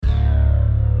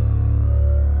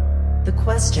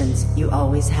Questions you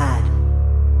always had.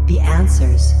 The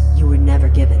answers you were never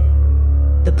given.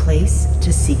 The place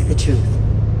to seek the truth.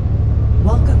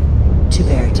 Welcome to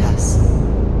Veritas.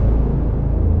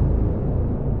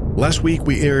 Last week,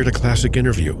 we aired a classic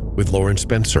interview with Lawrence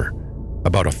Spencer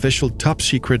about official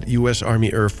top-secret U.S.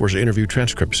 Army Air Force interview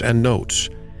transcripts and notes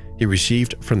he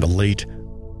received from the late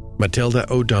Matilda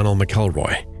O'Donnell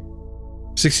McElroy.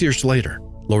 6 years later,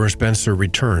 Lawrence Spencer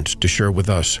returns to share with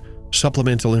us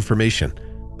supplemental information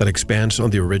that expands on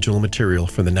the original material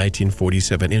from the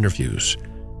 1947 interviews.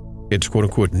 It's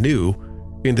quote-unquote new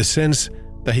in the sense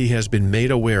that he has been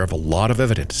made aware of a lot of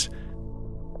evidence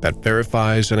that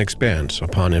verifies and expands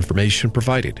upon information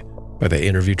provided by the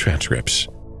interview transcripts.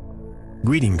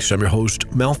 Greetings, I'm your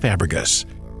host, Mel Fabregas,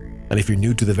 and if you're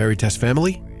new to the Veritas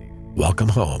family, welcome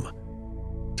home.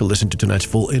 To listen to tonight's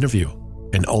full interview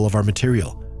and all of our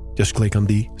material, just click on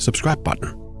the subscribe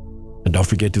button. And don't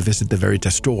forget to visit the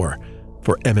Veritas store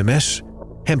for MMS,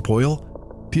 hemp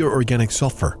oil, pure organic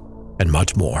sulfur, and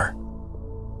much more.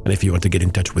 And if you want to get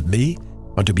in touch with me,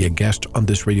 want to be a guest on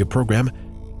this radio program,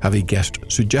 have a guest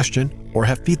suggestion, or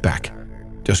have feedback,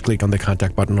 just click on the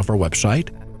contact button of our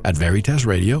website at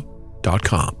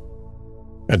veritasradio.com.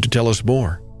 And to tell us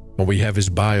more, when we have his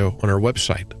bio on our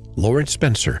website, Lawrence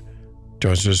Spencer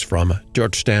joins us from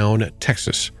Georgetown,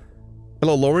 Texas.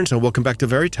 Hello, Lawrence, and welcome back to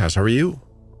Veritas. How are you?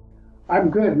 I'm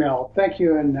good, Mel. Thank you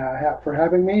for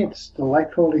having me. It's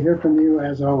delightful to hear from you,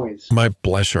 as always. My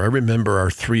pleasure. I remember our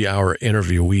 3-hour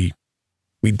interview. We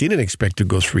didn't expect to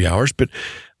go 3 hours, but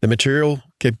the material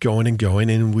kept going,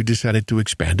 and we decided to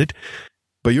expand it.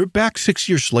 But you're back 6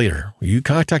 years later. You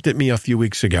contacted me a few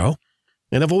weeks ago,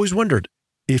 and I've always wondered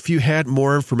if you had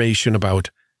more information about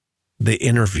the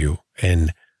interview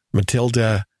and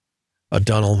Matilda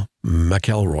O'Donnell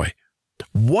McElroy.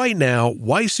 Why now?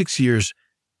 Why 6 years?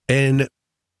 And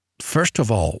first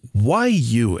of all, why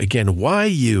you? Again, why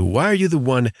you? Why are you the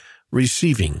one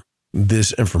receiving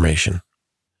this information?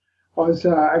 As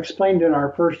I explained in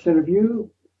our first interview,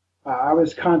 I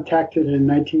was contacted in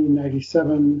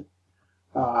 1997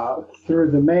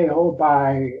 through the mail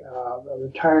by a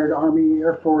retired Army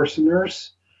Air Force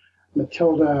nurse,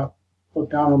 Matilda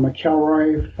O'Donnell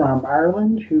McElroy from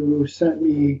Ireland, who sent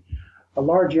me a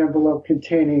large envelope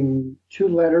containing 2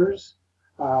 letters,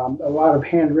 a lot of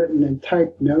handwritten and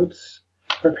typed notes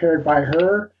prepared by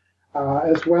her,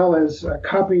 as well as a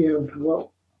copy of what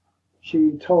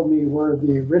she told me were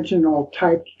the original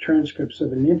typed transcripts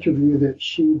of an interview that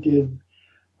she did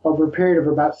over a period of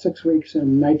about 6 weeks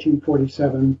in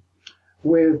 1947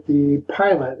 with the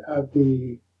pilot of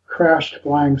the crashed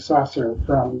flying saucer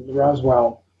from the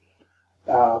Roswell,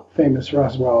 famous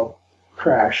Roswell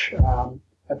crash.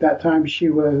 At that time, she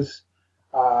was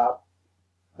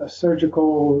a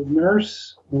surgical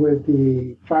nurse with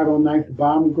the 509th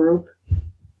Bomb Group,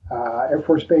 Air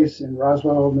Force Base in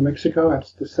Roswell, New Mexico.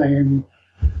 That's the same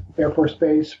Air Force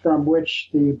Base from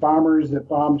which the bombers that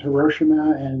bombed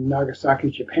Hiroshima and Nagasaki,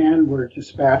 Japan, were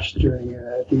dispatched during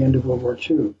at the end of World War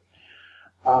II.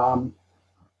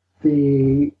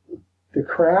 The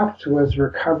craft was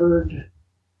recovered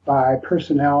by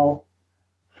personnel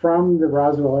from the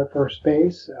Roswell Air Force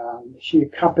Base. She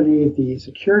accompanied the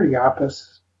security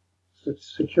officer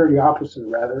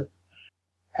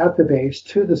at the base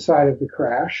to the site of the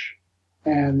crash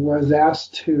and was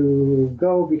asked to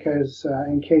go because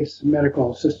in case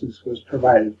medical assistance was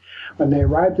provided. When they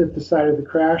arrived at the site of the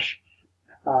crash,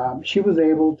 she was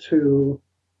able to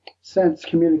sense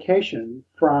communication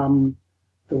from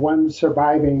the one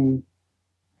surviving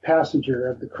passenger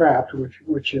of the craft,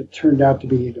 which it turned out to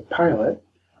be the pilot.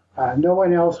 No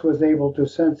one else was able to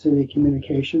sense any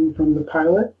communication from the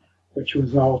pilot, which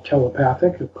was all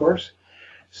telepathic, of course.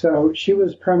 So she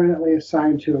was permanently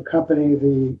assigned to accompany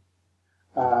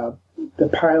the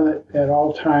pilot at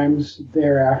all times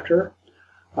thereafter.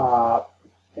 And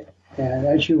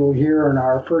as you will hear in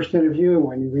our first interview,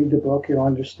 when you read the book, you'll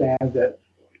understand that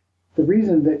the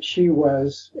reason that she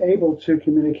was able to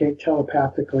communicate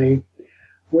telepathically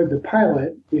with the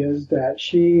pilot is that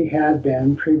she had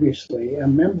been previously a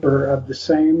member of the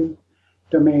same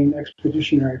domain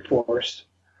expeditionary force,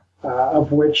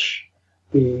 of which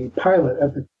the pilot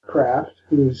of the craft,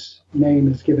 whose name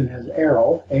is given as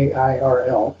Errol,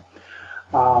 A-I-R-L,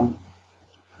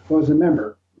 was a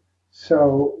member.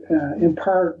 So, in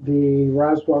part, the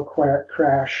Roswell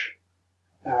crash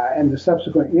and the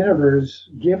subsequent interviews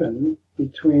given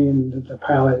between the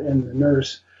pilot and the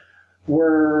nurse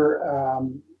were,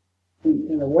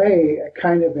 in a way, a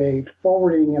kind of a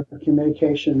forwarding of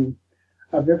communication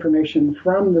of information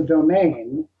from the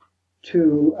domain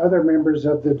to other members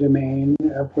of the domain,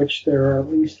 of which there are at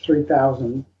least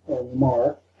 3,000 or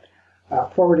more,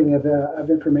 forwarding of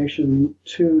information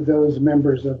to those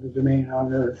members of the domain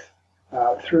on Earth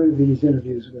through these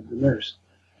interviews with the nurse.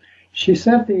 She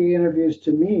sent the interviews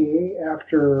to me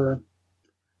after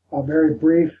a very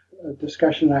brief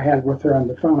discussion I had with her on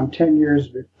the phone 10 years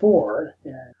before,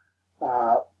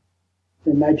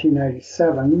 in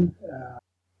 1997,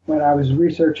 when I was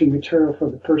researching material for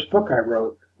the first book I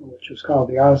wrote, which was called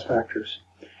The Oz Factors.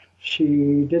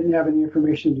 She didn't have any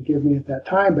information to give me at that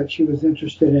time, but she was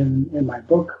interested in my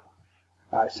book.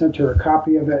 I sent her a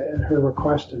copy of it at her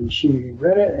request, and she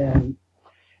read it, and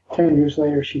 10 years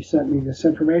later she sent me this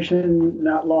information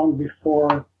not long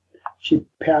before she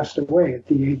passed away at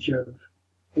the age of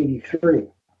 83.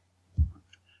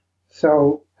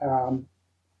 So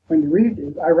when you read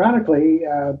it, ironically,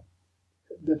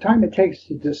 the time it takes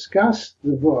to discuss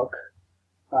the book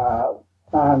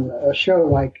on a show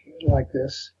like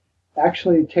this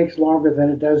actually takes longer than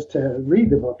it does to read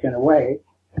the book in a way,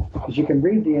 because you can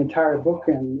read the entire book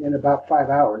in about 5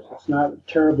 hours. It's not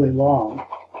terribly long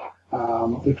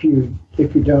if you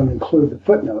don't include the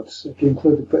footnotes. If you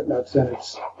include the footnotes, then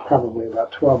it's probably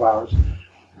about 12 hours.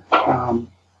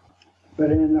 But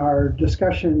in our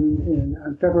discussion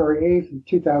on February 8th, in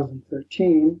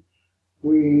 2013,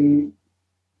 we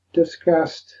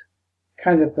discussed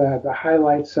kind of the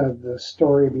highlights of the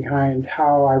story behind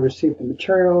how I received the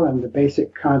material and the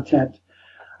basic content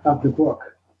of the book.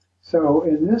 So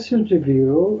in this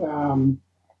interview,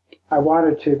 I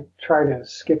wanted to try to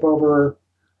skip over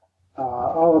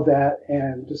all of that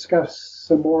and discuss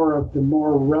some more of the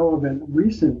more relevant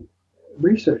recent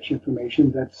research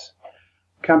information that's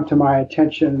come to my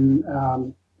attention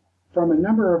from a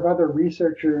number of other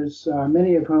researchers,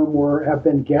 many of whom have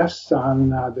been guests on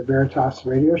the Veritas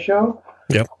radio show.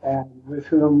 Yep. And with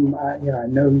whom I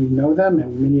know you know them,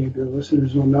 and many of your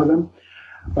listeners will know them.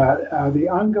 But the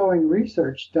ongoing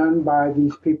research done by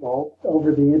these people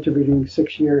over the intervening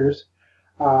 6 years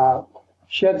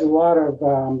sheds a lot of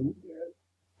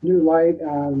new light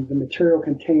on the material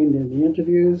contained in the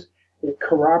interviews. It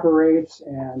corroborates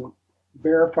and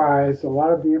verifies a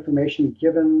lot of the information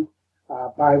given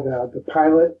by the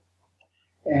pilot,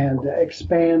 and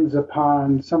expands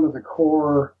upon some of the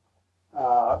core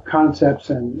concepts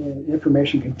and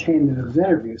information contained in those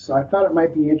interviews. So I thought it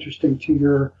might be interesting to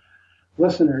your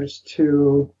listeners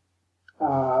to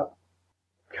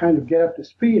kind of get up to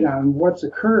speed on what's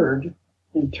occurred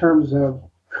in terms of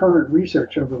current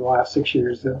research over the last 6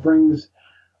 years that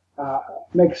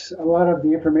makes a lot of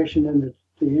the information in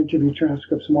the interview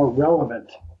transcripts more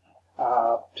relevant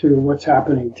to what's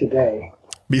happening today.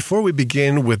 Before we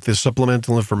begin with the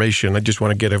supplemental information, I just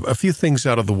want to get a few things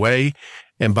out of the way.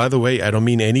 And by the way, I don't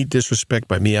mean any disrespect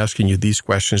by me asking you these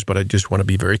questions, but I just want to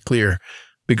be very clear,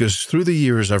 because through the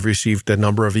years I've received a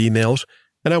number of emails,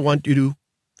 and I want you to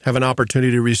have an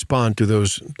opportunity to respond to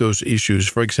those issues.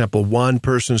 For example, one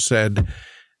person said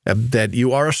that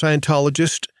you are a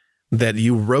Scientologist, that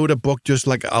you wrote a book just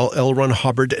like L. Ron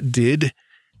Hubbard did.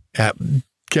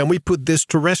 Can we put this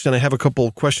to rest? And I have a couple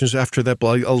of questions after that,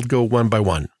 but I'll go one by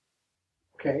one.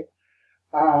 Okay.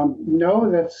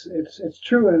 No, it's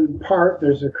true in part.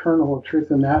 There's a kernel of truth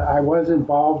in that. I was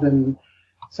involved in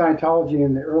Scientology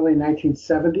in the early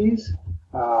 1970s.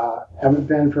 Haven't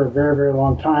been for a very, very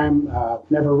long time.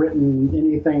 Never written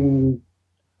anything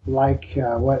like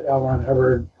what L. Ron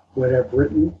Hubbard would have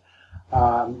written,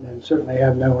 and certainly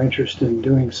have no interest in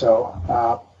doing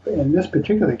so. In this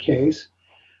particular case,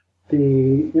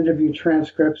 the interview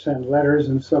transcripts and letters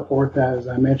and so forth, as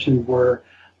I mentioned, were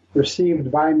received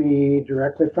by me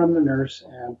directly from the nurse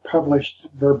and published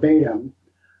verbatim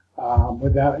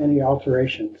without any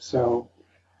alteration. So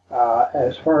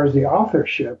as far as the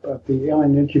authorship of the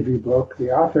Alien Interview book,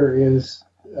 the author is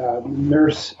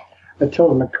Nurse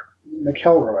Matilda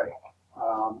McElroy,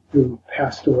 who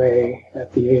passed away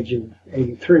at the age of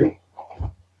 83.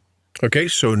 Okay,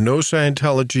 so no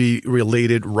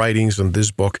Scientology-related writings in this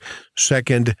book.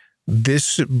 Second,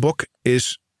 this book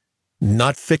is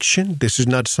not fiction. This is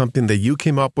not something that you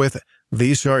came up with.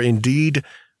 These are indeed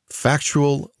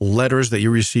factual letters that you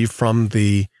received from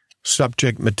the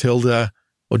subject, Matilda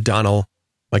O'Donnell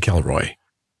McElroy.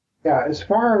 Yeah, as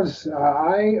far as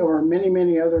I or many,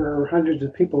 many other hundreds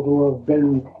of people who have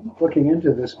been looking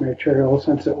into this material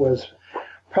since it was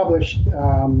published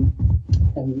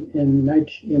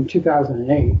in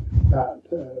 2008, about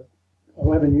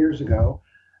 11 years ago,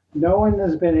 no one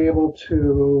has been able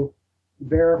to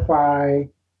verify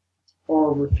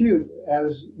or refute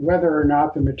as whether or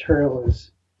not the material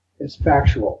is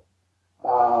factual.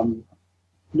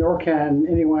 Nor can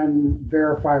anyone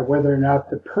verify whether or not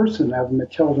the person of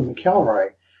Matilda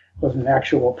McElroy was an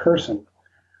actual person.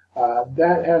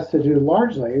 That has to do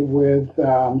largely with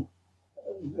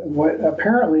what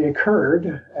apparently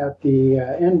occurred at the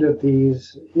end of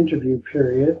these interview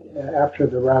period after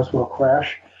the Roswell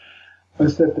crash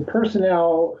was that the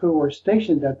personnel who were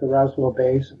stationed at the Roswell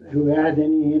base who had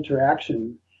any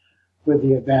interaction with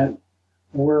the event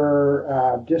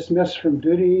were dismissed from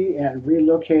duty and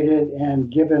relocated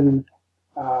and given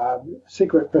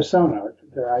secret persona.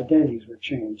 Their identities were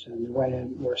changed and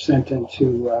were sent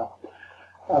into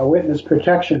a witness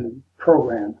protection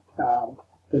program.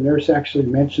 The nurse actually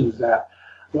mentions that.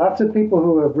 Lots of people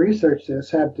who have researched this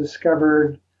have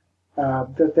discovered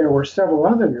that there were several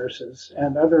other nurses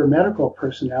and other medical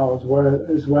personnel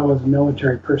as well as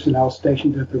military personnel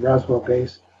stationed at the Roswell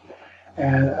base,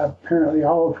 and apparently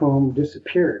all of whom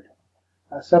disappeared.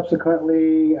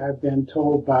 Subsequently, I've been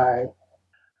told by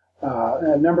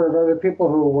a number of other people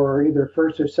who were either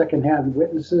first or second-hand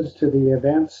witnesses to the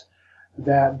events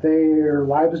that their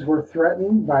lives were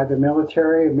threatened by the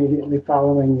military immediately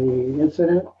following the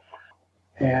incident.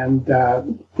 And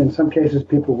in some cases,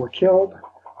 people were killed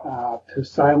to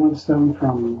silence them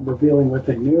from revealing what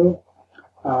they knew.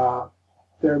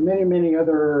 There are many, many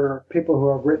other people who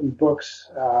have written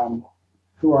books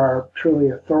who are truly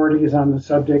authorities on the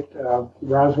subject of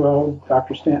Roswell.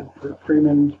 Dr. Stanton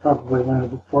Freeman is probably one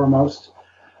of the foremost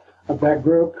of that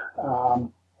group.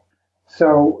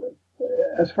 So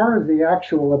as far as the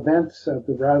actual events of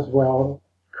the Roswell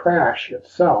crash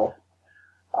itself,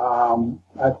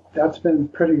 that's been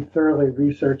pretty thoroughly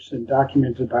researched and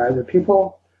documented by other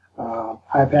people.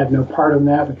 I've had no part in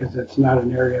that because it's not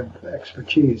an area of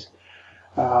expertise.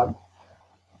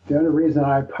 The only reason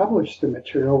I published the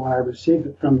material when I received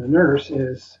it from the nurse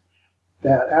is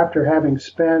that after having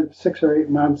spent 6 or 8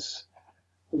 months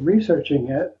researching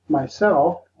it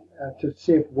myself to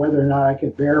see whether or not I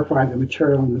could verify the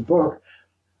material in the book,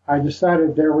 I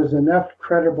decided there was enough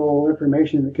credible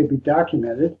information that could be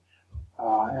documented.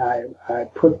 I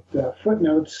put the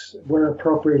footnotes where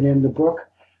appropriate in the book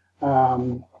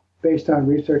based on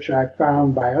research I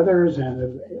found by others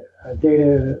and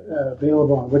data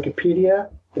available on Wikipedia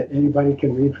that anybody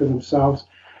can read for themselves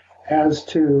as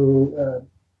to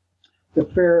the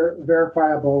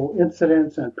verifiable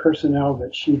incidents and personnel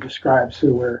that she describes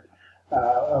who were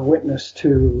a witness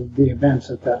to the events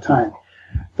at that time.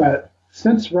 But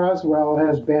since Roswell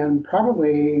has been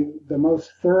probably the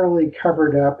most thoroughly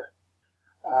covered up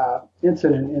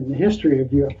incident in the history of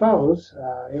UFOs,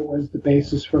 it was the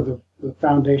basis for the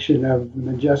foundation of the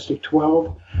Majestic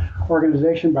 12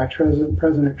 organization by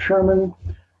President Truman,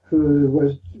 who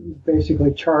was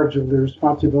basically charged with the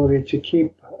responsibility to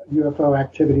keep UFO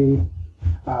activity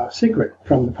secret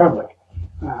from the public.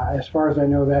 As far as I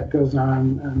know, that goes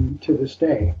on to this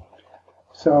day.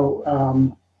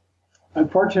 So,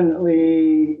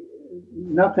 unfortunately,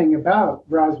 nothing about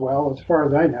Roswell, as far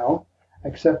as I know,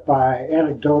 except by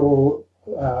anecdotal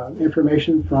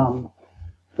information from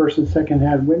first and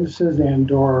second-hand witnesses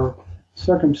and/or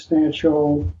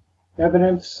circumstantial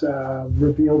evidence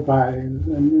revealed by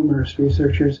numerous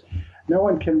researchers. No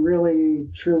one can really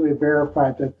truly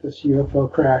verify that this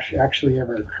UFO crash actually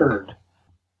ever occurred.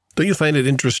 Do you find it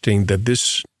interesting that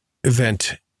this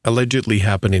event allegedly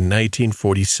happened in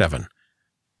 1947,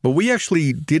 but we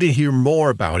actually didn't hear more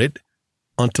about it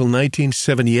until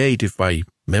 1978, if my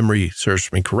memory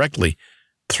serves me correctly,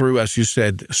 through, as you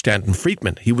said, Stanton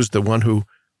Friedman. He was the one who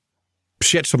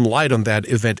shed some light on that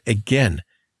event again.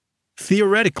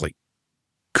 Theoretically,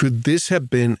 could this have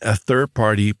been a third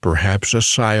party, perhaps a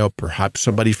PSYOP, perhaps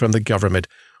somebody from the government,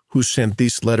 who sent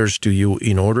these letters to you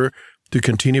in order to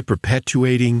continue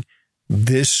perpetuating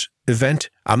this event?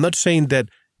 I'm not saying that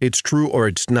it's true or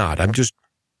it's not. I'm just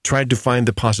trying to find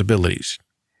the possibilities.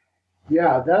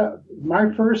 Yeah,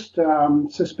 my first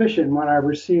suspicion when I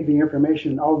received the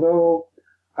information, although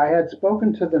I had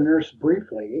spoken to the nurse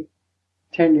briefly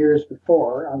 10 years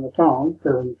before on the phone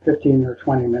for 15 or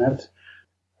 20 minutes,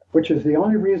 which is the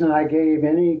only reason I gave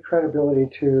any credibility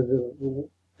to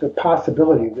the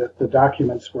possibility that the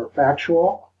documents were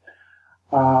factual.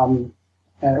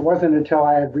 And it wasn't until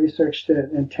I had researched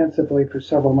it intensively for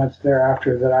several months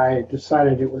thereafter that I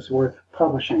decided it was worth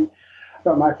publishing.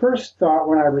 But my first thought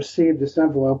when I received this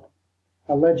envelope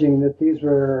alleging that these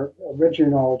were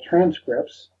original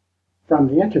transcripts from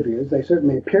the interviews, they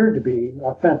certainly appeared to be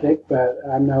authentic, but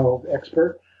I'm no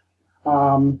expert.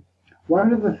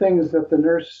 One of the things that the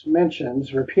nurse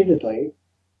mentions repeatedly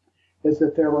is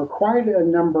that there were quite a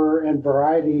number and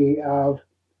variety of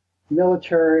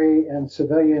military and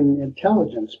civilian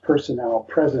intelligence personnel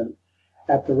present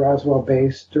at the Roswell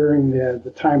base during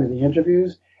the time of the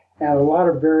interviews, and a lot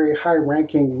of very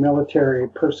high-ranking military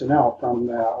personnel from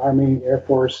the Army, Air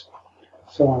Force,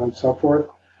 so on and so forth,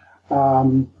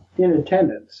 in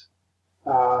attendance.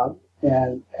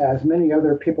 And as many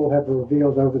other people have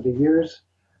revealed over the years,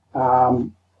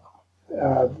 the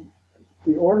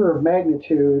order of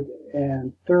magnitude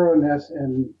and thoroughness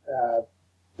and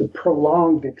the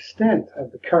prolonged extent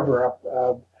of the cover-up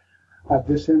of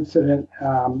this incident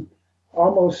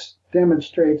almost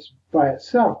demonstrates by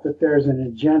itself that there's an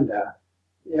agenda,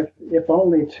 if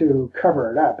only to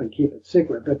cover it up and keep it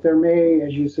secret. But there may,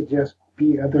 as you suggest,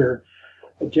 be other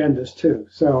agendas too.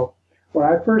 So when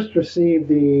I first received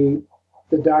the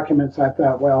documents, I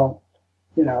thought, well,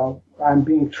 you know, I'm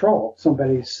being trolled.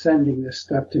 Somebody's sending this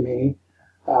stuff to me.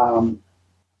 And,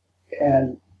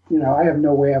 you know, I have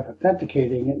no way of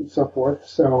authenticating it and so forth.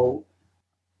 So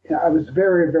you know, I was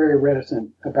very, very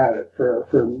reticent about it for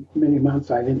many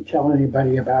months. I didn't tell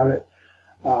anybody about it.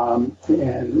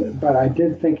 But I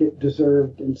did think it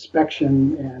deserved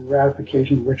inspection and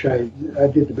ratification, which I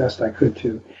did the best I could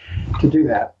to do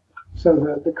that.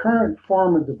 So the current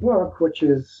form of the book, which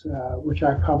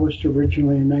I published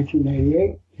originally in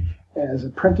 1988 as a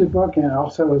printed book and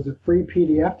also as a free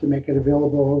PDF to make it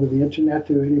available over the internet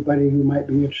to anybody who might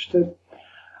be interested,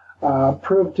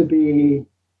 proved to be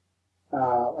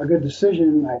a good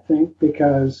decision, I think,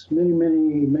 because many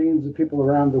millions of people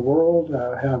around the world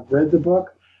have read the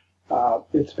book.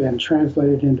 It's been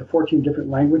translated into 14 different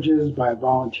languages by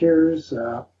volunteers.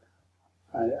 I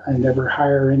never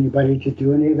hire anybody to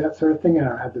do any of that sort of thing. I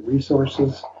don't have the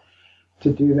resources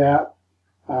to do that.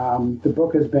 The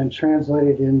book has been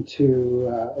translated into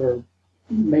or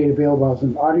made available as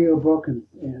an audiobook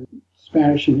in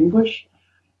Spanish and English.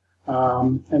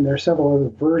 And there are several other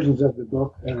versions of the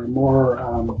book that are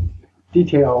more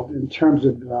detailed in terms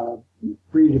of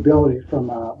readability from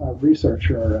a research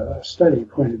or a study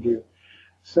point of view.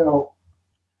 So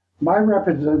my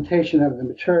representation of the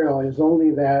material is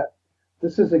only that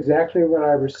this is exactly what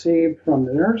I received from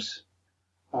the nurse,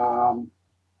 and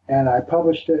I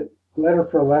published it letter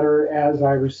for letter as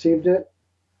I received it.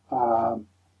 I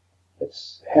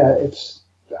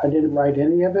didn't write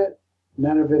any of it.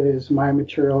 None of it is my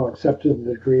material except to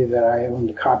the degree that I own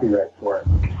the copyright for it.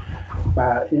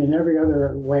 But in every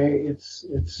other way,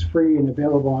 it's free and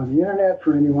available on the internet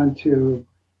for anyone to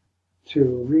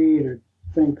read or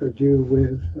think or do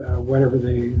with whatever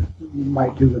they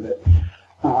might do with it.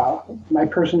 My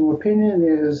personal opinion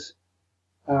is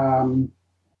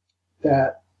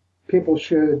that people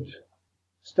should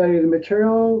study the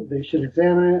material, they should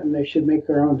examine it, and they should make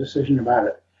their own decision about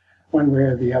it, one way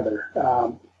or the other.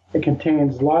 It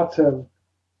contains lots of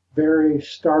very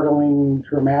startling,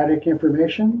 dramatic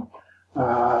information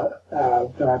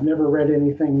that I've never read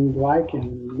anything like,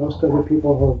 and most other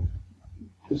people have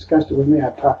discussed it with me.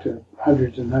 I've talked to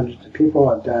hundreds and hundreds of people.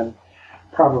 I've done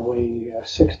probably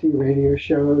 60 radio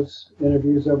shows,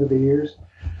 interviews over the years.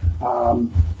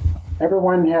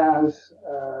 Everyone has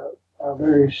a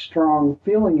very strong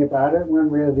feeling about it, one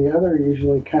way or the other,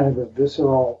 usually kind of a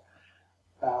visceral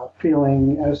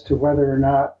feeling as to whether or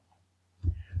not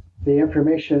the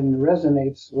information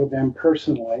resonates with them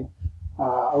personally.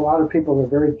 A lot of people are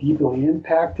very deeply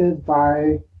impacted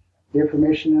by the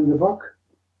information in the book,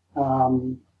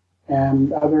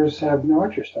 and others have no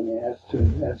interest in it,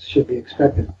 as should be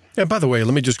expected. And by the way,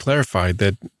 let me just clarify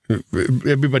that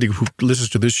everybody who listens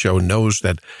to this show knows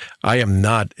that I am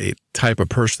not a type of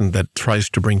person that tries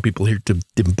to bring people here to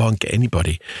debunk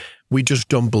anybody. We just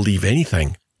don't believe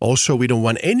anything. Also, we don't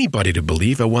want anybody to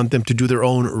believe. I want them to do their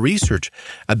own research.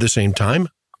 At the same time,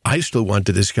 I still want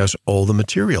to discuss all the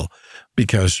material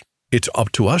because it's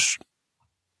up to us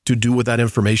to do with that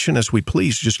information as we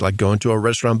please, just like going to a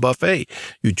restaurant buffet.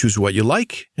 You choose what you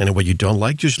like, and what you don't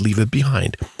like, just leave it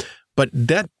behind. But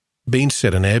that being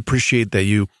said, and I appreciate that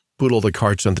you put all the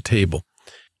cards on the table,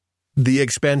 the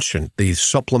expansion, the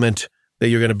supplement that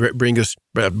you're going to bring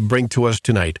to us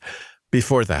tonight,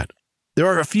 before that, there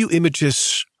are a few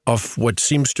images of what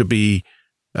seems to be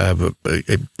an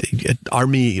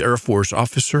Army Air Force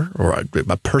officer or a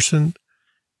person.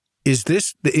 Is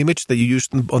this the image that you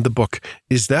used on the book?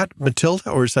 Is that Matilda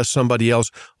or is that somebody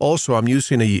else? Also, I'm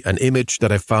using an image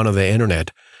that I found on the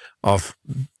internet of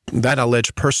that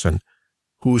alleged person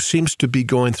who seems to be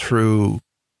going through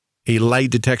a lie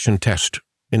detection test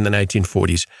in the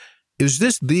 1940s. Is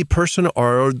this the person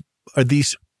or are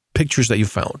these pictures that you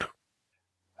found?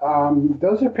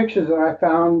 Those are pictures that I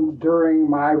found during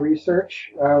my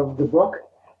research of the book.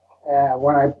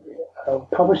 When I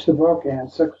published the book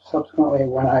and subsequently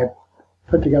when I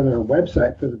put together a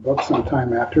website for the book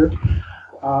sometime after,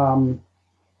 I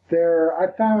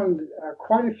found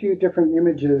quite a few different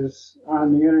images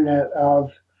on the internet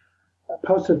of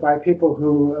posted by people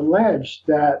who alleged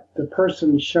that the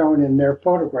person shown in their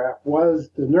photograph was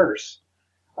the nurse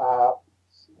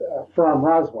from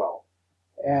Roswell.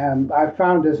 And I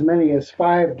found as many as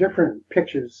 5 different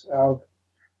pictures of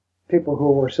people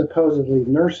who were supposedly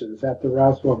nurses at the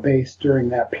Roswell base during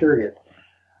that period.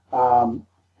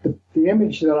 The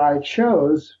image that I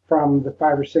chose from the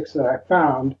 5 or 6 that I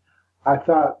found, I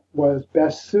thought was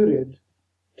best suited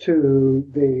to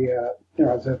the,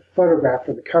 as a photograph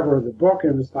for the cover of the book.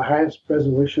 It was the highest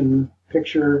resolution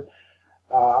picture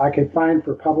I could find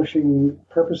for publishing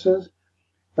purposes.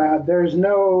 But there's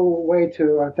no way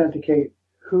to authenticate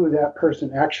who that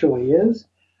person actually is.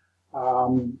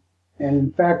 And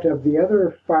in fact, of the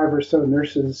other 5 or so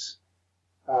nurses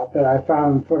that I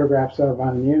found photographs of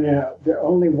on the internet,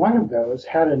 only one of those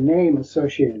had a name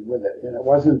associated with it, and it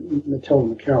wasn't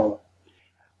Matilda McKelroy.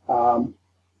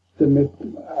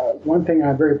 One thing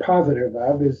I'm very positive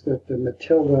of is that the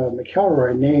Matilda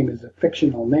McKelroy name is a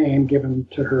fictional name given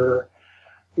to her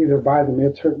either by the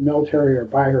military or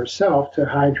by herself to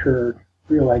hide her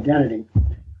real identity,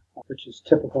 which is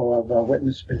typical of a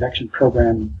witness protection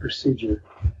program procedure.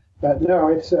 But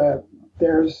no,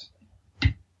 there's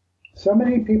so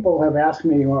many people have asked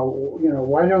me, well,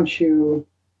 why don't you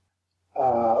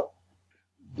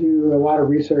do a lot of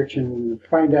research and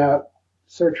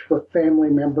search for family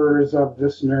members of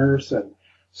this nurse and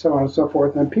so on and so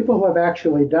forth. And people who have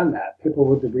actually done that, people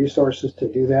with the resources to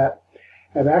do that,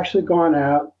 have actually gone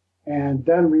out and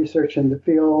done research in the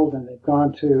field, and they've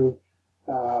gone to,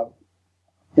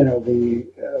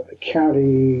 the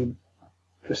county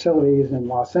facilities in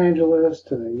Los Angeles,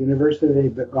 to the university.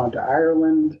 They've gone to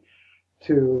Ireland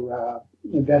to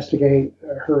investigate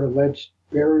her alleged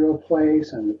burial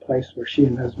place and the place where she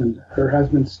and her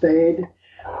husband stayed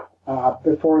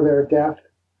before their death,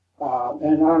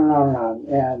 and on and on and on.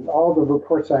 And all the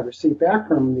reports I received back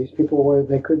from these people were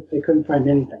they couldn't find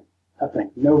anything,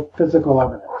 nothing, no physical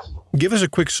evidence. Give us a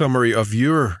quick summary of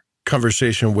your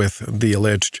conversation with the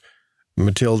alleged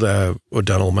Matilda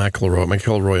O'Donnell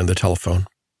McElroy on the telephone.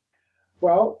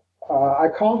 Well, I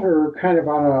called her kind of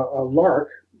on a lark.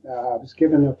 I was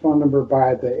given a phone number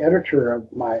by the editor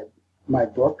of my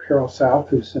book, Carol South,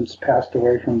 who's since passed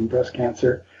away from breast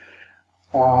cancer.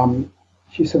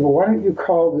 She said, well, why don't you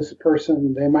call this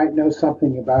person? They might know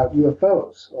something about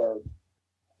UFOs.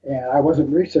 And I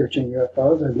wasn't researching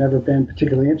UFOs. I've never been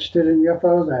particularly interested in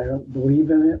UFOs. I don't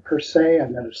believe in it per se.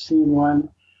 I've never seen one.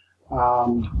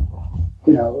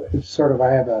 It's sort of,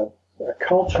 I have a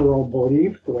cultural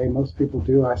belief, the way most people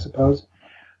do, I suppose.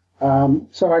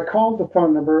 So I called the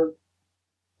phone number,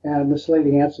 and this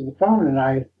lady answered the phone, and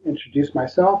I introduced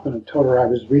myself and told her I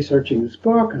was researching this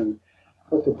book and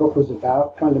what the book was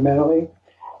about fundamentally.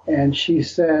 And she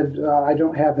said, I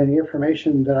don't have any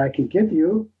information that I can give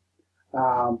you,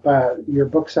 but your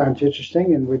book sounds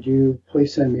interesting, and would you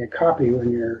please send me a copy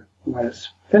when it's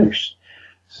finished?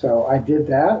 So I did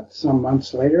that some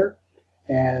months later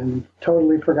and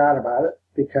totally forgot about it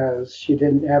because she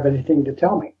didn't have anything to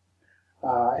tell me,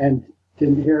 and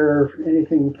didn't hear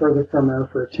anything further from her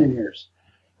for 10 years.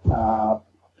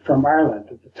 From Ireland.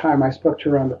 At the time I spoke to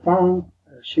her on the phone,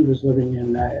 she was living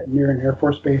near an Air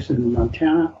Force base in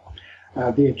Montana.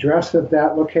 The address of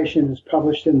that location is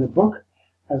published in the book,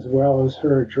 as well as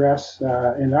her address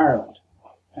in Ireland.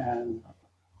 And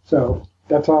so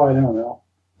that's all I know, Mel.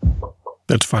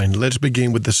 That's fine. Let's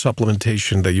begin with the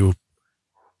supplementation that you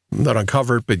not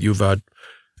uncovered, but you've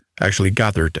actually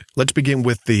gathered. Let's begin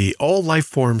with all life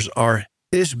forms are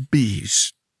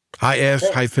ISBs.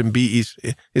 IS-BEs.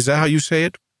 Is that how you say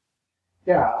it?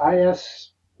 Yeah,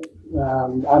 IS.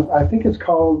 I think it's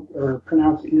called or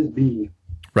pronounced ISB.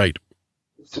 Right.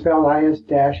 It's spelled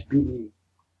IS-BE.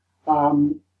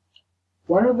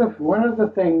 One of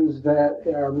the things that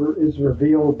is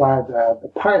revealed by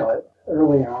the pilot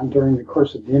early on during the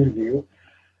course of the interview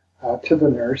to the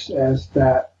nurse is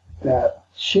that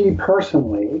she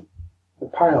personally, the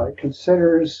pilot,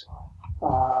 considers,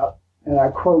 and I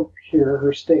quote here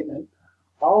her statement,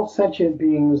 all sentient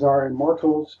beings are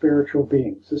immortal spiritual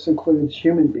beings. This includes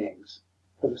human beings.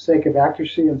 For the sake of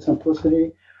accuracy and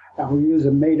simplicity, I will use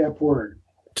a made-up word.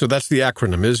 So that's the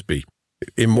acronym, ISB.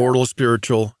 Immortal,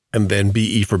 spiritual, and then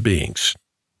BE for beings.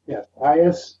 Yes,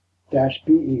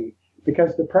 IS-BE.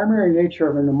 Because the primary nature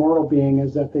of an immortal being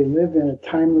is that they live in a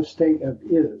timeless state of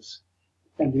is.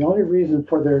 And the only reason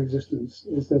for their existence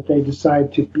is that they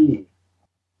decide to be.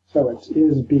 So it's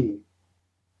ISB.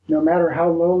 No matter how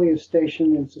lowly a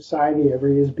station in society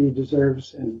every ISB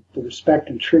deserves and the respect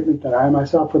and treatment that I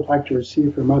myself would like to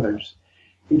receive from others,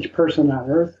 each person on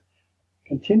Earth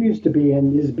continues to be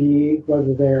an ISB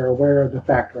whether they are aware of the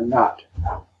fact or not.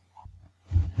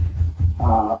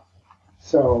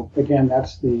 So again,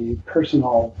 that's the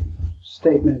personal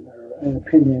statement or an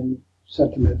opinion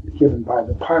sentiment given by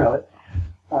the pilot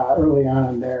early on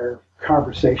in their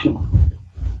conversation.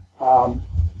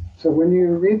 So when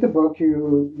you read the book,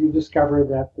 you discover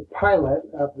that the pilot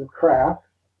of the craft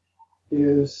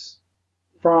is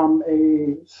from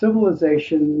a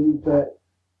civilization that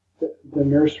the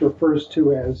nurse refers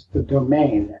to as the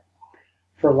domain.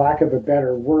 For lack of a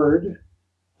better word,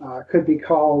 could be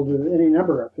called any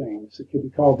number of things. It could be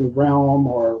called the realm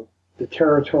or the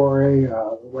territory,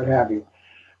 what have you.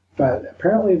 But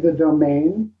apparently the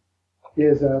domain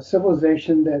is a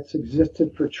civilization that's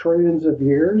existed for trillions of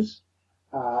years.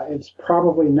 It's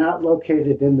probably not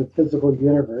located in the physical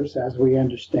universe as we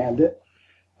understand it.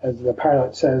 As the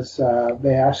pilot says,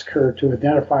 they asked her to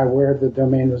identify where the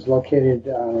domain was located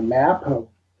on a map of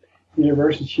the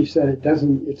universe, and she said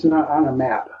it's not on a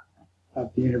map of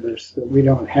the universe, that we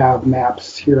don't have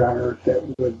maps here on Earth that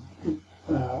would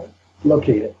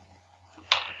locate it.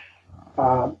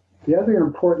 The other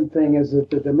important thing is that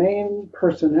the domain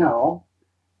personnel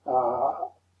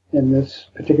in this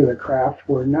particular craft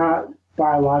were not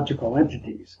biological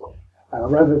entities.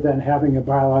 Rather than having a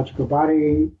biological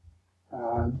body,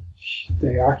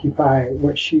 they occupy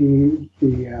what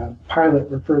the pilot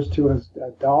refers to as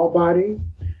a doll body.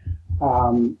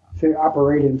 They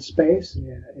operate in space.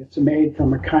 It's made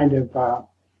from a kind of,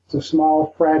 it's a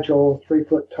small, fragile,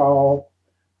 3-foot tall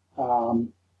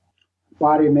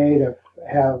body made of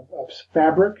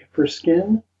fabric for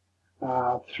skin,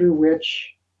 through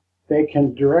which they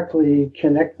can directly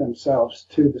connect themselves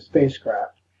to the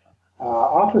spacecraft.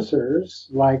 Officers,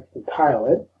 like the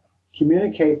pilot,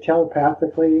 communicate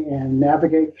telepathically and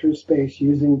navigate through space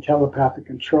using telepathic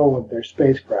control of their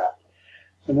spacecraft.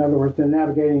 So in other words, they're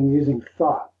navigating using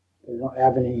thought. They don't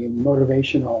have any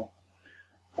motivational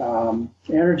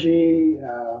energy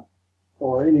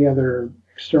or any other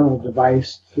external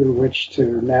device through which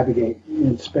to navigate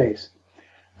in space.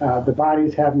 The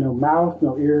bodies have no mouth,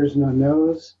 no ears, no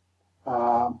nose,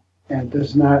 and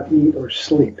does not eat or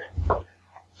sleep.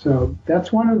 So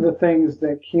that's one of the things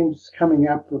that keeps coming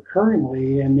up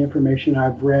recurringly in the information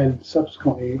I've read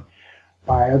subsequently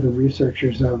by other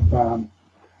researchers of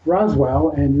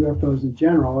Roswell and UFOs in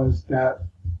general, is that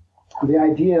the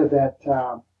idea that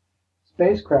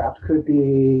spacecraft could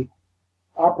be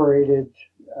operated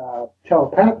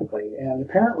telepathically. And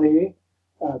apparently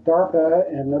DARPA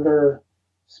and other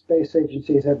space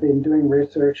agencies have been doing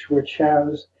research which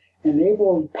has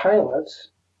enabled pilots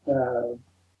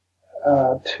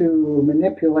to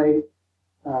manipulate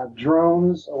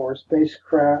drones or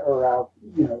spacecraft or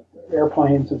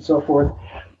airplanes and so forth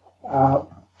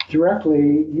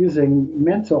directly using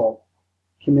mental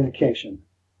communication,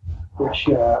 which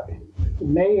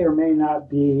may or may not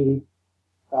be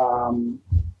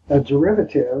a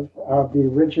derivative of the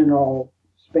original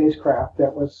spacecraft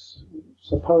that was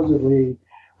supposedly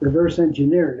reverse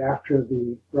engineered after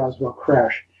the Roswell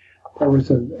crash. There was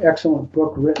an excellent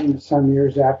book written some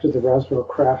years after the Roswell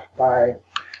crash by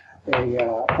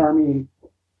a Army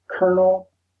colonel,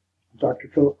 Dr.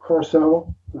 Philip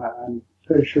Corso. I'm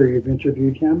pretty sure you've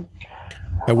interviewed him.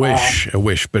 I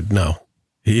wish, but no.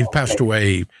 He passed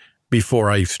away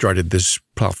before I started this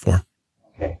platform.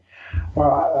 Okay.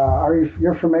 Well,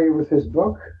 you're familiar with his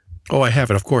book? Oh, I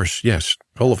have it, of course. Yes,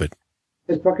 all of it.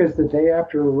 His book is The Day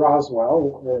After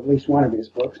Roswell, or at least one of his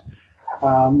books,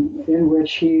 in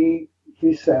which he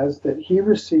says that he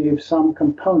received some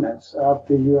components of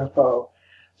the UFO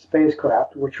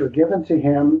spacecraft, which were given to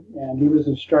him, and he was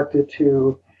instructed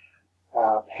to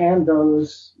hand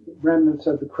those remnants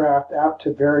of the craft out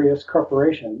to various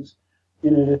corporations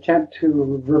in an attempt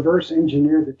to reverse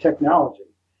engineer the technology.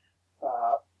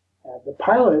 The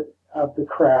pilot of the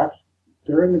craft,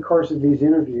 during the course of these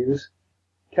interviews,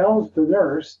 tells the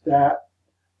nurse that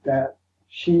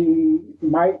she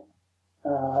might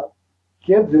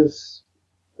give this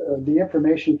the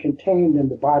information contained in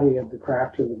the body of the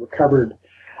craft, or the recovered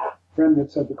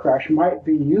remnants of the crash, might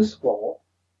be useful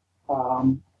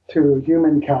to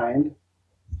humankind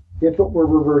if it were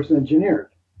reverse engineered.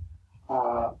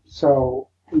 So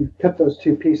you put those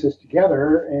two pieces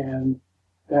together, and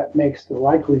that makes the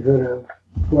likelihood of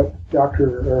what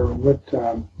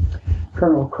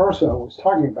Colonel Corso was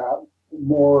talking about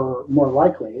more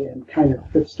likely, and kind of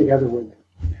fits together with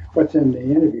what's in the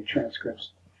interview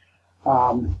transcripts,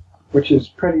 which is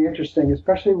pretty interesting,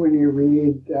 especially when you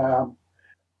read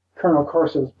Colonel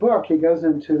Corso's book. He goes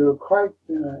into quite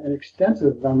an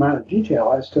extensive amount of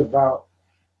detail as to about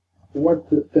what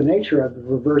the nature of the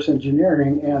reverse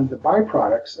engineering and the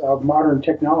byproducts of modern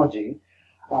technology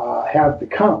have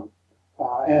become.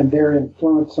 and their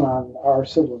influence on our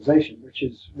civilization, which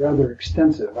is rather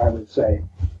extensive, I would say.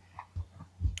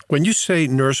 When you say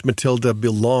Nurse Matilda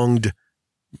belonged,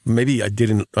 maybe I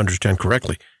didn't understand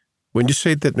correctly. When you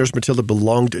say that Nurse Matilda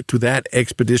belonged to that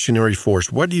expeditionary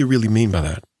force, what do you really mean by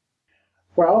that?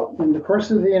 Well, in the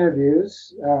course of the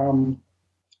interviews,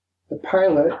 the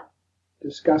pilot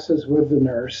discusses with the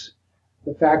nurse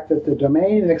the fact that the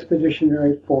Domain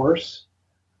Expeditionary Force,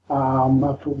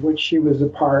 of which she was a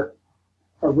part,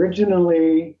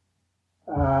 originally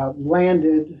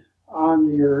landed on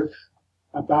the Earth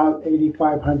about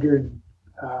 8,500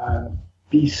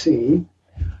 BC,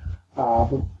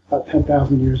 about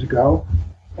 10,000 years ago,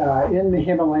 in the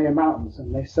Himalaya Mountains.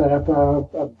 And they set up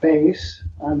a base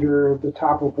under the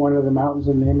top of one of the mountains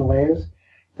in the Himalayas,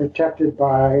 protected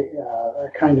by a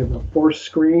kind of a force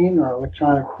screen or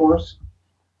electronic force.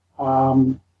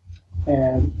 And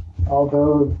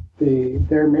although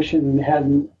their mission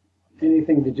hadn't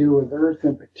anything to do with Earth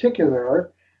in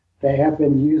particular, they have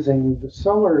been using the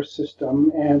solar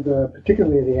system and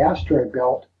particularly the asteroid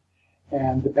belt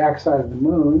and the backside of the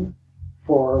moon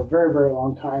for a very, very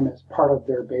long time as part of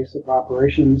their base of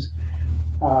operations,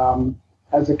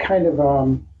 as a kind of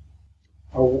a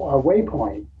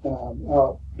waypoint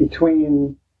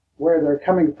between where they're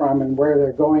coming from and where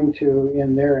they're going to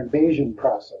in their invasion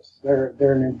process. They're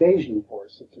an invasion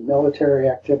force. It's a military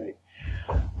activity.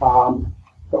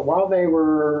 But while they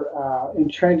were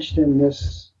entrenched in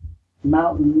this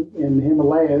mountain in the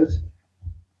Himalayas,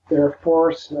 their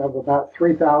force of about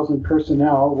 3,000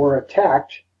 personnel were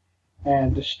attacked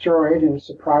and destroyed in a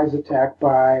surprise attack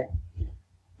by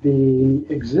the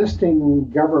existing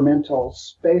governmental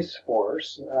space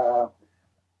force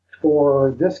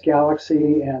for this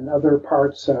galaxy and other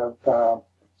parts of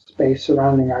space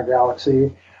surrounding our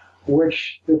galaxy,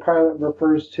 which the pilot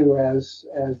refers to as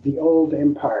the Old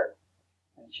Empire.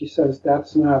 And she says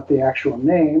that's not the actual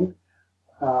name,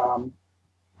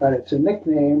 but it's a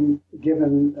nickname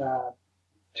given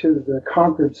to the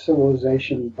conquered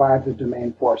civilization by the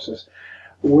Domain forces,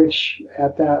 which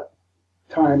at that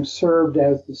time served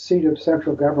as the seat of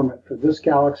central government for this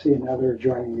galaxy and other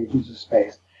adjoining regions of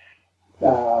space.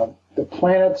 The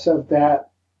planets of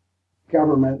that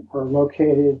government were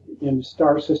located in the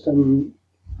star system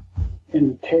in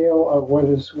the tail of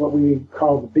what we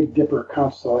call the Big Dipper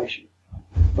constellation,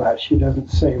 but she doesn't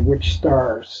say which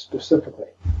stars specifically.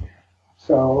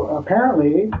 So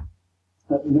apparently,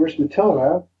 Nurse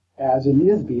Matilda, as a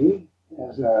Nisbe,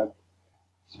 as a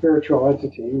spiritual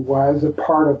entity, was a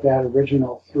part of that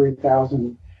original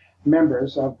 3,000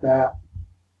 members of that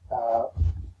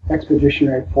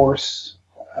expeditionary force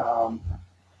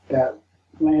that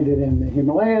landed in the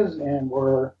Himalayas and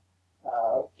were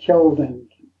killed and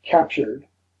captured.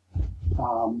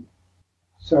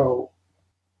 So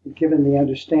given the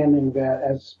understanding that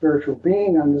as a spiritual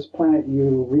being on this planet,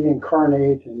 you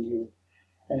reincarnate and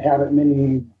inhabit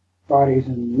many bodies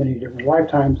in many different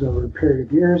lifetimes over a period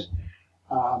of years,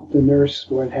 the nurse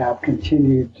would have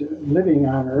continued living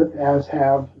on Earth, as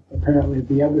have apparently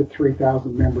the other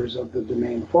 3,000 members of the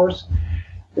Domain force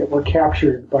that were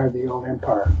captured by the Old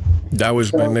Empire. That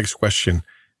was my next question.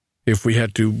 If we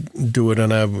had to do it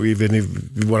on even if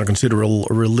we want to consider a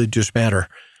religious matter,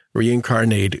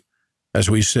 reincarnate, as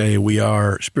we say, we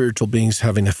are spiritual beings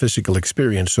having a physical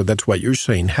experience. So that's what you're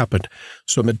saying happened.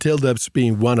 So Matilda's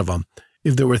being one of them.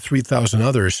 If there were 3,000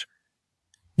 others,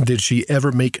 did she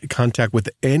ever make contact with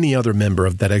any other member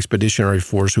of that expeditionary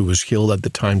force who was killed at the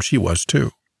time she was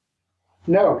too?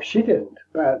 No, she didn't.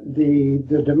 But the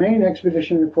Domain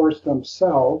Expeditionary Force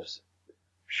themselves,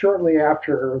 shortly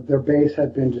after their base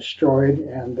had been destroyed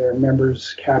and their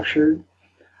members captured,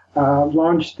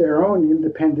 launched their own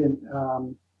independent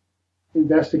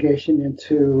investigation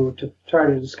to try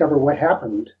to discover what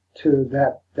happened to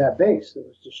that base that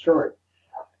was destroyed.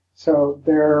 So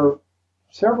there are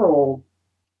several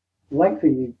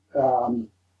lengthy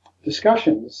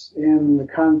discussions in the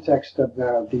context of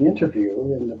the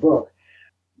interview in the book,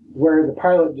 where the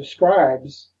pilot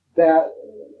describes that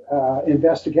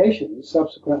investigation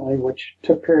subsequently, which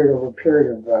took over a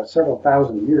period of several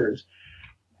thousand years.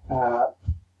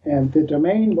 And the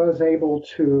Domain was able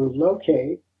to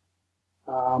locate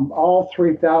all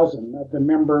 3,000 of the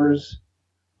members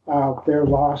of their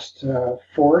lost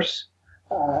force,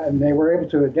 and they were able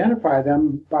to identify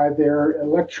them by their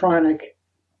electronic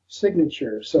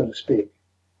signature, so to speak.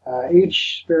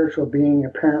 Each spiritual being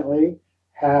apparently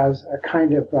has a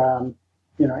kind of,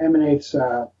 emanates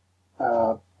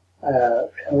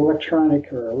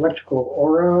electronic or electrical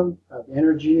aura of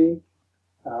energy,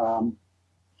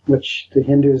 which the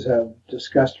Hindus have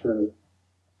discussed for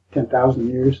 10,000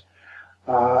 years,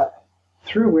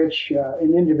 through which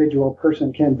an individual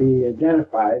person can be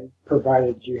identified,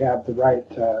 provided you have the right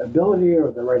ability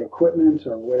or the right equipment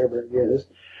or whatever it is.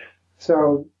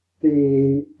 So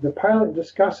the pilot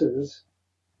discusses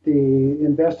the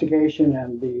investigation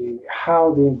and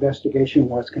how the investigation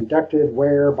was conducted,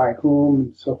 where, by whom,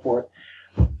 and so forth,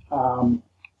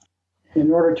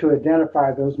 in order to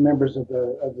identify those members of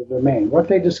the domain. What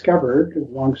they discovered,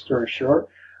 long story short,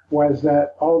 was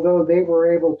that although they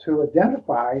were able to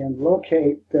identify and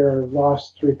locate their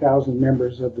lost 3,000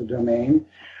 members of the domain,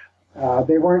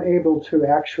 they weren't able to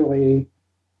actually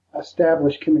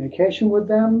establish communication with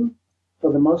them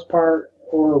for the most part,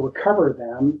 or recover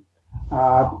them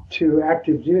to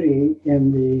active duty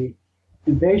in the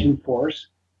invasion force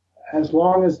as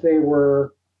long as they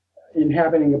were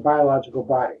inhabiting a biological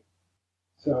body.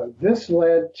 So this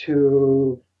led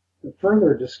to the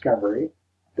further discovery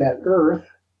that Earth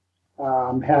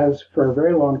has for a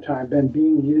very long time been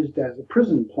being used as a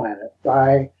prison planet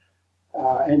by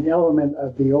an element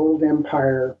of the old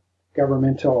empire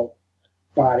governmental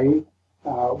body,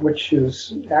 which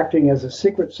is acting as a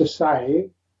secret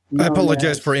society. I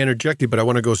apologize for interjecting, but I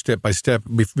want to go step by step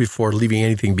before leaving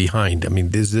anything behind. I mean,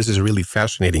 this is really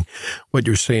fascinating, what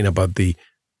you're saying about the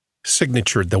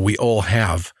signature that we all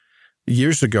have.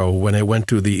 Years ago, when I went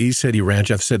to the ECETI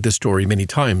ranch, I've said this story many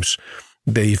times,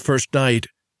 the first night,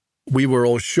 we were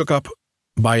all shook up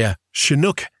by a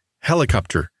Chinook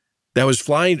helicopter that was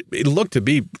flying. It looked to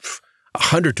be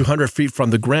 100, 200 feet from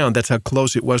the ground. That's how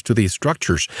close it was to these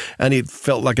structures. And it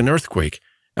felt like an earthquake.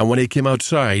 And when it came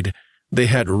outside, they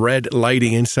had red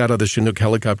lighting inside of the Chinook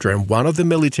helicopter. And one of the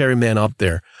military men up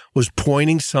there was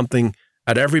pointing something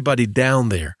at everybody down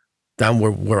there, down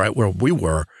where we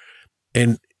were.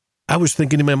 And I was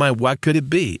thinking in my mind, what could it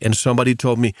be? And somebody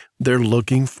told me they're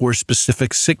looking for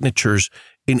specific signatures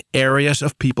in areas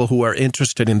of people who are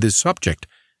interested in this subject.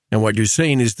 And what you're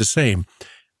saying is the same.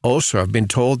 Also, I've been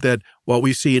told that what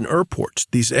we see in airports,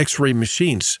 these X-ray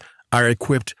machines are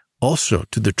equipped also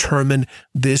to determine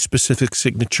this specific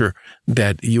signature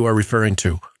that you are referring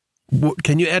to.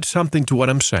 Can you add something to what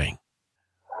I'm saying?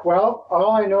 Well,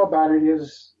 all I know about it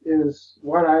is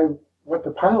what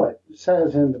the pilot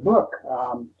says in the book.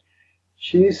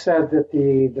 She said that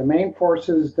the domain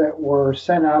forces that were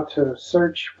sent out to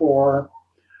search for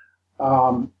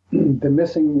the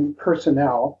missing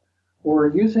personnel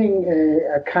were using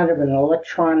a kind of an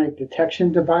electronic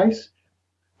detection device,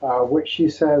 which she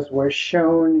says was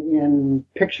shown in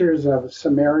pictures of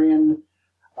Sumerian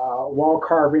wall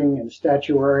carving and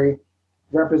statuary,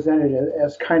 represented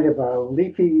as kind of a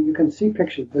leafy. You can see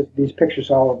these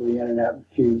pictures all over the internet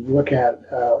if you look at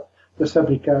the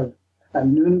subject of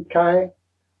Anunnaki.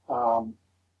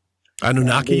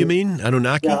 Anunnaki, you mean?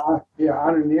 Anunnaki? Yeah,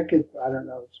 Anunnaki. I don't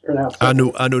know. It's pronounced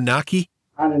Anunnaki?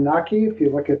 Anunnaki. If you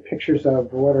look at pictures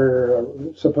of what are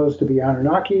supposed to be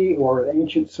Anunnaki or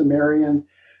ancient Sumerian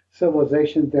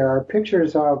civilization, there are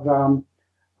pictures of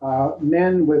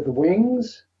men with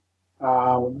wings,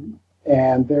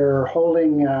 and they're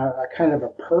holding a kind of a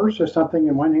purse or something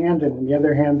in one hand, and in the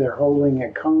other hand they're holding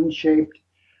a cone-shaped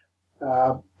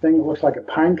thing that looks like a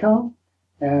pine cone.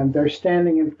 And they're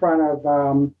standing in front of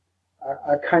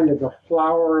a kind of a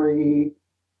flowery,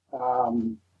 I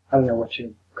don't know what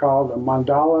you call it, a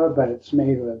mandala, but it's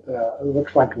made with, it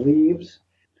looks like leaves.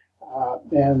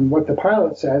 And what the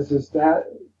pilot says is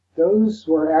that those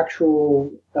were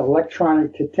actual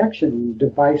electronic detection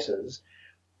devices,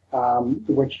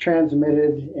 which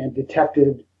transmitted and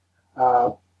detected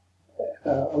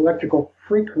electrical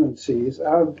frequencies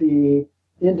of the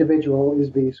individual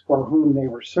for whom they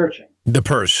were searching. The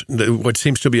purse, what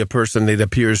seems to be a person that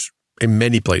appears in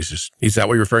many places. Is that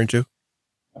what you're referring to?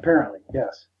 Apparently,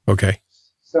 yes. Okay.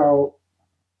 So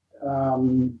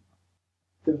when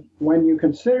you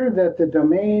consider that the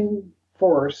domain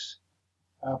force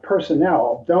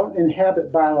personnel don't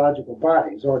inhabit biological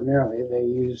bodies ordinarily, they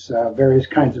use various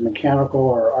kinds of mechanical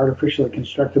or artificially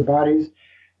constructed bodies.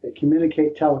 They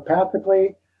communicate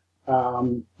telepathically.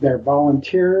 They're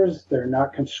volunteers. They're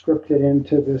not conscripted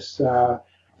into this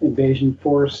invasion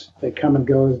force. They come and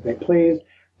go as they please.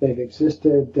 They've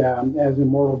existed as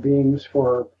immortal beings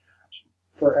for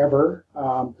forever.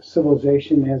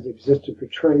 Civilization has existed for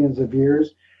trillions of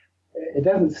years. It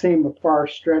doesn't seem a far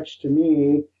stretch to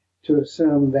me to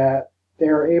assume that they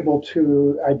are able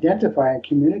to identify and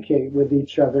communicate with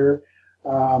each other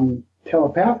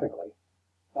telepathically.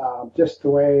 Just the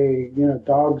way,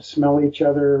 dogs smell each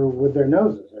other with their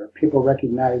noses, or people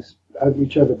recognize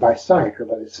each other by sight or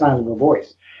by the sound of a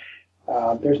voice.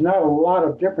 There's not a lot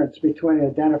of difference between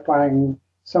identifying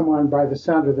someone by the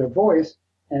sound of their voice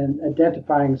and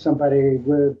identifying somebody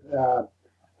with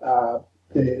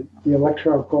the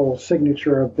electrical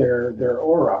signature of their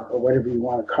aura, or whatever you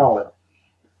want to call it.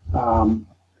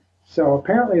 So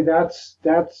apparently that's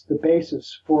the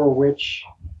basis for which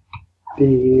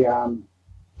the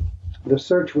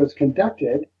search was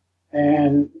conducted,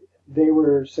 and they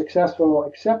were successful,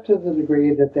 except to the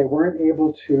degree that they weren't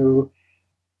able to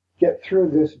get through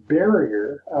this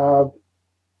barrier of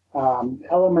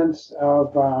elements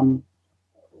of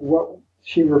what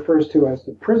she refers to as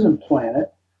the prison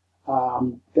planet,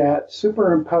 that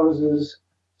superimposes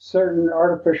certain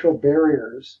artificial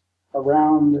barriers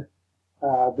around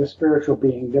the spiritual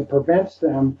being that prevents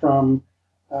them from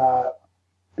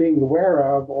being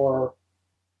aware of or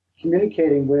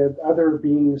communicating with other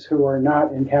beings who are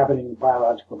not inhabiting the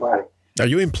biological body. Are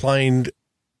you implying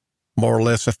more or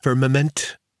less a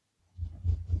firmament?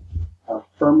 A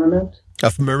firmament? A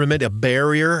firmament, a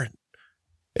barrier?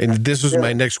 And this is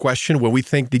my next question. When we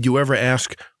think, did you ever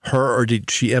ask her, or did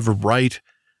she ever write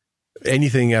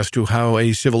anything as to how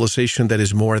a civilization that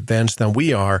is more advanced than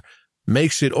we are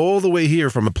makes it all the way here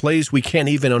from a place we can't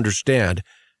even understand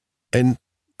and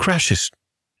crashes?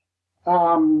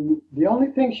 The only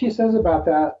thing she says about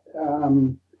that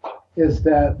is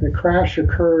that the crash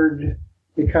occurred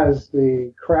because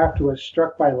the craft was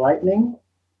struck by lightning,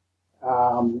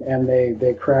 and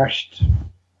they crashed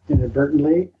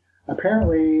inadvertently.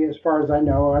 Apparently, as far as I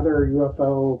know, other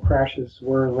UFO crashes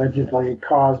were allegedly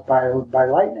caused by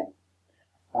lightning,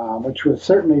 which would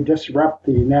certainly disrupt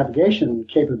the navigation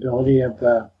capability of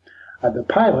the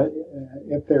pilot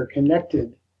if they're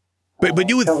connected. But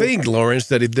you would think, Lawrence,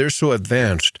 that if they're so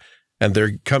advanced and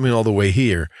they're coming all the way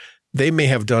here, they may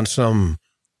have done some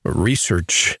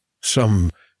research,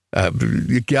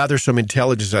 gather some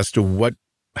intelligence as to what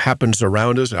happens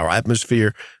around us, our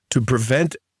atmosphere, to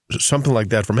prevent something like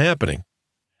that from happening.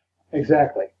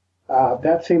 Exactly.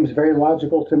 That seems very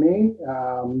logical to me.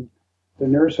 The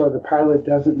nurse or the pilot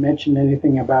doesn't mention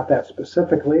anything about that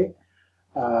specifically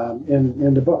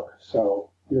in the book. So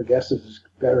your guess is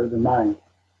better than mine.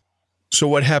 So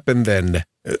what happened then?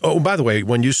 Oh, by the way,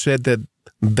 when you said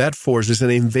that force is an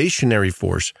invasionary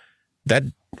force, that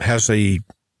has a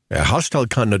hostile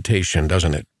connotation,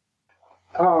 doesn't it?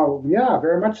 Oh, yeah,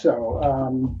 very much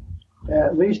so.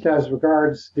 At least as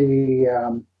regards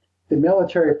the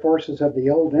military forces of the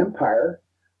old empire.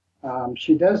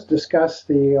 She does discuss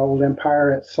the old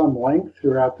empire at some length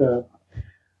throughout the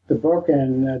book,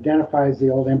 and identifies the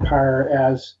old empire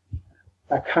as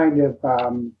a kind of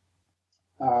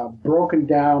broken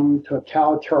down,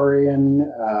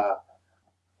 totalitarian,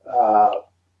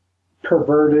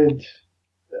 perverted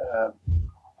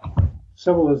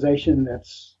civilization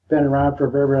that's been around for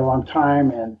a very, very long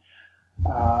time, and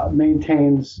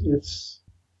maintains its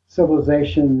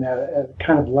civilization at a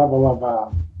kind of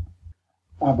level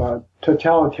of a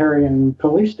totalitarian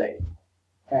police state,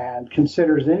 and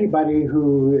considers anybody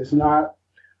who is not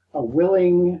a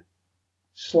willing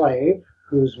slave,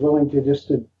 who's willing to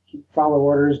just follow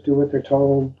orders, do what they're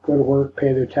told, go to work,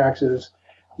 pay their taxes,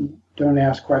 don't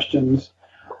ask questions,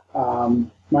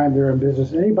 mind their own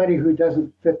business. Anybody who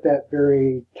doesn't fit that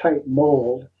very tight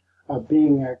mold of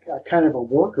being a kind of a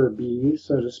worker bee,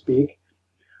 so to speak,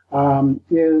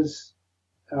 is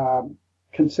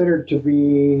considered to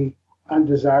be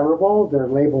undesirable. They're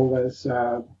labeled as,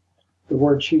 the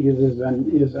word she uses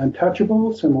is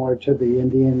untouchable, similar to the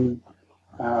Indian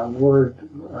word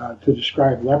to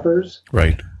describe lepers.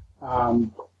 Right.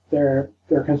 They're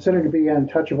considered to be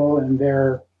untouchable, and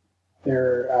they're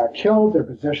killed. Their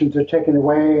possessions are taken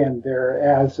away, and they're,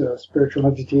 as a spiritual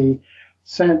entity,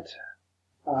 sent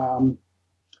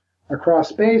across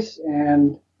space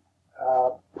and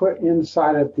put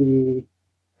inside of the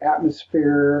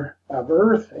atmosphere of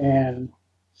Earth and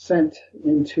sent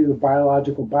into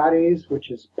biological bodies, which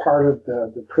is part of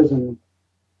the prison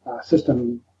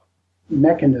system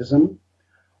mechanism.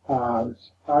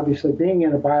 Obviously, being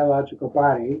in a biological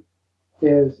body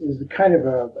is kind of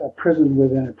a prison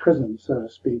within a prison, so to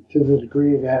speak, to the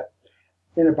degree that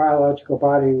in a biological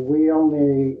body, we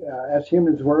only, as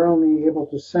humans, we're only able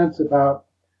to sense about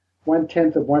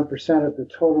 1/10 of 1% of the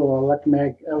total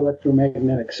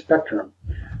electromagnetic spectrum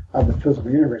of the physical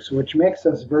universe, which makes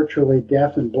us virtually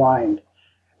deaf and blind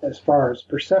as far as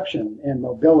perception and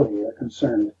mobility are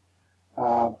concerned.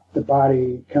 The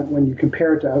body, when you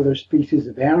compare it to other species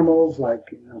of animals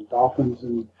like dolphins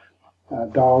and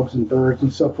dogs and birds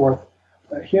and so forth,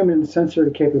 human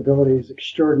sensory capability is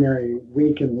extraordinarily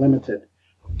weak and limited.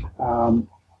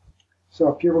 So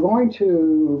if you were going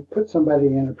to put somebody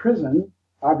in a prison,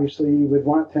 obviously you would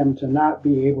want them to not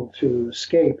be able to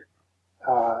escape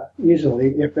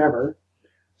easily, if ever.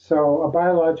 So a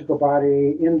biological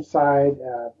body inside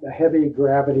a heavy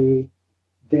gravity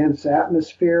dense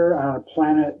atmosphere on a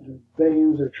planet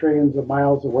billions or trillions of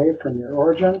miles away from your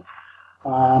origin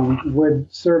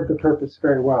would serve the purpose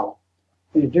very well.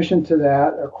 In addition to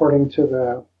that, according to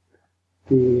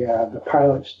the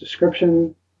pilot's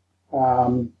description,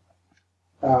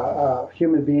 a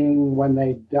human being, when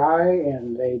they die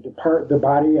and they depart the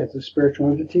body as a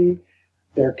spiritual entity,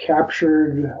 they're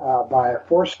captured by a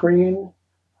force screen,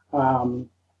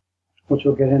 which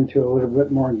we'll get into a little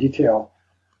bit more in detail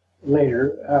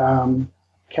later.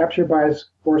 Captured by a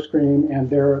force screen, and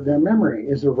their memory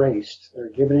is erased. They're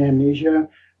given amnesia,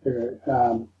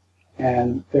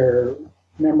 and their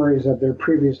memories of their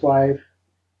previous life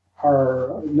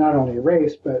are not only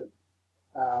erased, but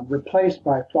replaced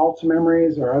by false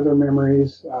memories or other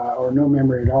memories or no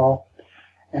memory at all.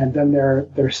 And then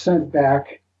they're sent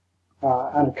back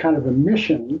on a kind of a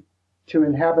mission to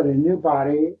inhabit a new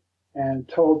body and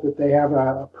told that they have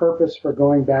a purpose for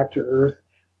going back to Earth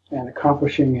and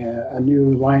accomplishing a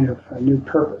new line of a new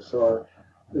purpose, or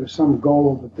there's some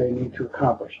goal that they need to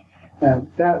accomplish. And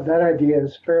that idea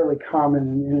is fairly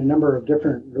common in a number of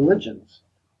different religions.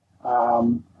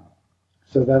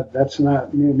 So that's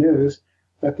not new news.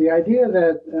 But the idea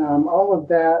that all of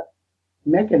that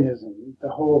mechanism, the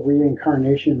whole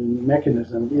reincarnation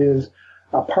mechanism, is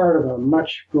a part of a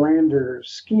much grander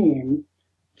scheme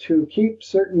to keep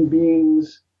certain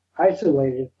beings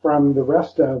isolated from the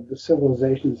rest of the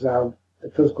civilizations of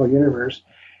the physical universe,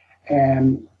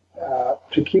 and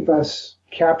to keep us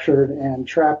captured and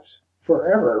trapped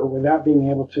forever without being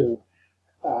able to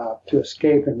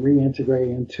escape and reintegrate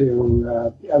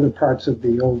into other parts of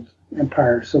the old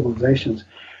empire civilizations.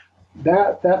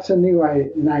 That's a new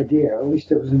idea. At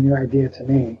least it was a new idea to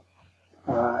me,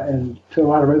 and to a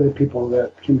lot of other people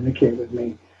that communicate with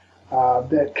me.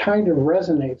 That kind of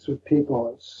resonates with people.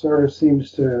 It sort of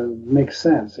seems to make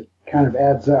sense. It kind of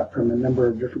adds up from a number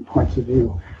of different points of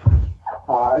view.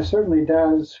 It certainly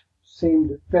does seem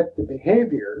to fit the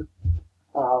behavior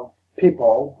of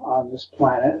people on this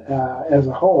planet as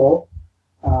a whole.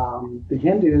 The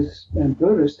Hindus and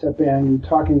Buddhists have been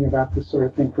talking about this sort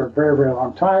of thing for a very, very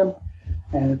long time.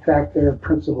 And in fact, their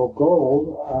principal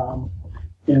goal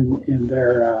in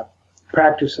their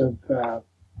practice of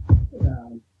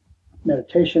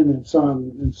meditation and so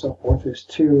on and so forth is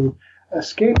to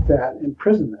escape that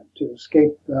imprisonment, to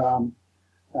escape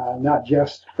not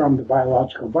just from the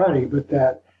biological body, but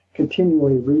that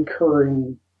continually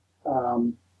recurring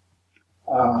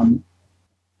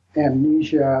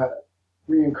amnesia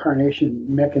reincarnation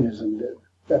mechanism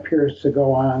that appears to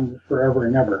go on forever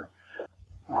and ever.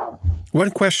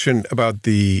 One question about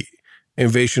the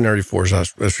invasionary force,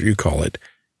 as you call it,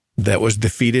 that was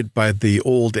defeated by the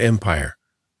old empire.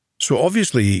 So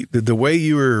obviously, the way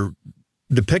you were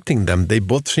depicting them, they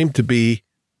both seem to be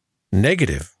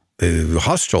negative,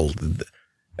 hostile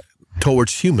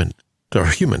towards humans.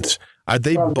 Are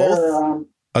they both?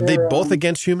 Are they both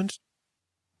against humans?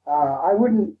 I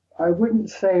wouldn't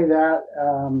say that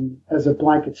as a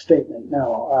blanket statement.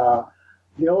 No,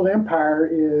 the old empire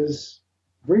is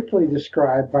briefly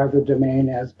described by the domain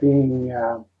as being,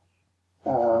 a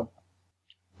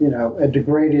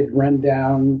degraded,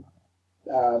 run-down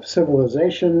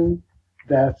civilization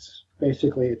that's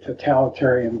basically a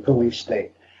totalitarian police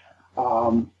state.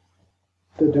 The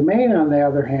domain, on the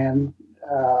other hand,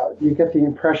 you get the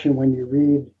impression when you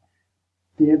read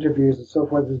the interviews and so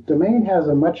forth, the domain has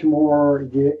a much more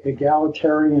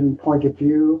egalitarian point of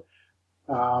view.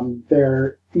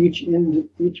 Each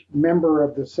member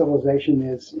of the civilization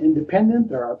is independent.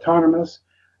 They're autonomous.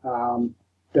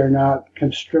 They're not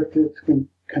conscripted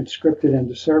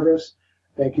into service.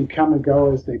 They can come and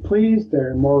go as they please.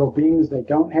 They're immortal beings. They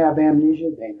don't have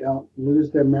amnesia. They don't lose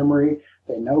their memory.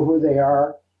 They know who they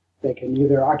are. They can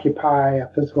either occupy a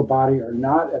physical body or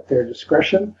not at their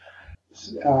discretion.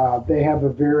 They have a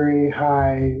very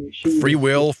high free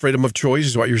will, freedom of choice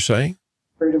is what you're saying?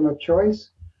 Freedom of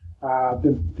choice.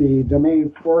 The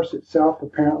domain force itself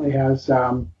apparently has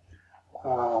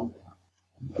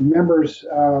members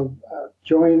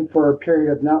join for a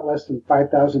period of not less than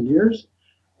 5,000 years.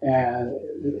 And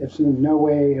it's in no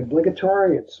way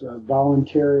obligatory. It's a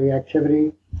voluntary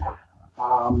activity.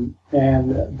 And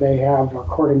they have,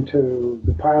 according to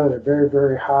the pilot, a very,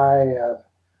 very high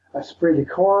esprit de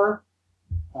corps.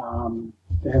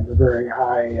 They have a very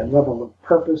high level of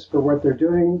purpose for what they're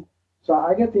doing. So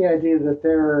I get the idea that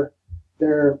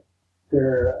they're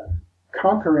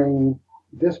conquering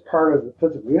this part of the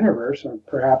physical universe, or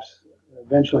perhaps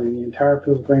eventually the entire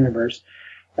physical universe,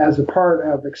 as a part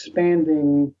of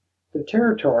expanding the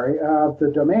territory of the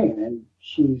domain. And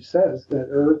she says that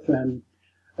Earth and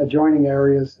adjoining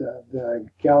areas, the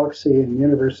galaxy and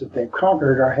universe that they've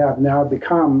conquered have now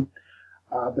become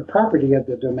the property of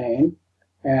the domain,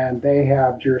 and they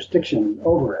have jurisdiction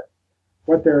over it.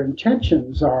 What their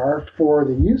intentions are for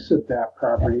the use of that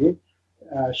property,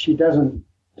 she doesn't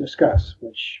discuss,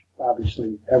 which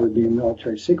obviously that would be a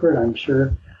military secret, I'm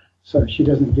sure. So she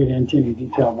doesn't get into any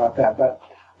detail about that. But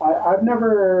I've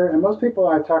never, and most people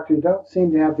I talk to don't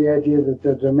seem to have the idea that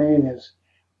the domain is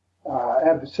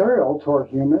adversarial toward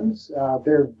humans.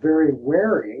 They're very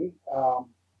wary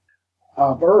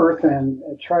of Earth and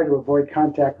try to avoid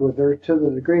contact with Earth to the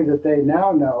degree that they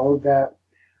now know that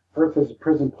Earth is a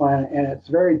prison planet, and it's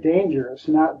very dangerous,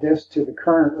 not just to the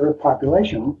current Earth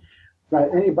population,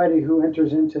 but anybody who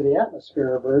enters into the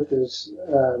atmosphere of Earth is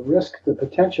risk the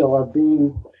potential of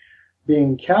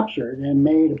being captured and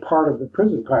made a part of the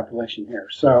prison population here.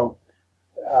 So,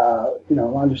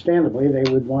 understandably,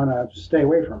 they would want to stay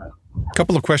away from it. A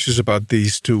couple of questions about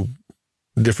these two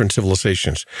different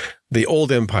civilizations. The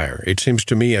old empire, it seems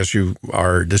to me, as you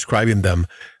are describing them,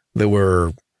 they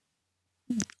were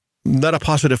not a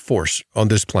positive force on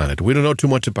this planet. We don't know too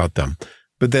much about them.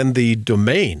 But then the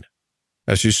domain,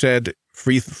 as you said,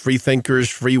 free thinkers,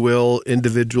 free will,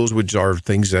 individuals, which are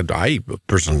things that I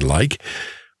personally like.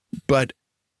 But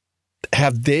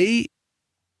have they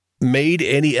made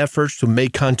any efforts to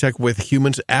make contact with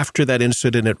humans after that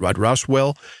incident at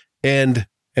Roswell? And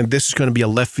this is going to be a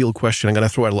left field question. I'm going to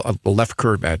throw a left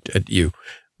curve at you.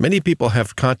 Many people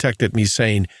have contacted me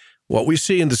saying, what we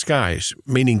see in the skies,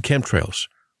 meaning chemtrails,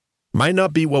 might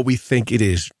not be what we think it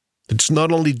is. It's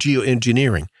not only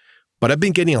geoengineering, but I've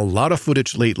been getting a lot of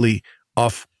footage lately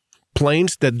of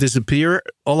planes that disappear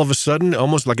all of a sudden,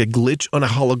 almost like a glitch on a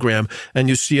hologram, and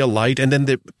you see a light, and then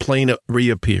the plane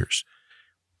reappears.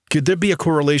 Could there be a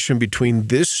correlation between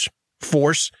this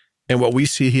force and what we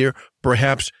see here?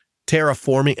 Perhaps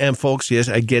terraforming. And folks, yes,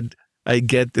 I get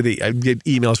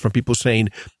emails from people saying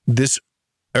this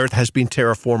Earth has been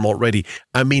terraformed already.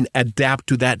 I mean, adapt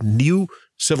to that new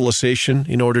civilization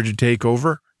in order to take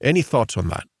over. Any thoughts on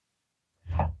that?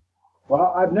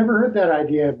 Well, I've never heard that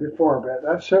idea before, but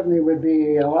that certainly would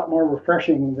be a lot more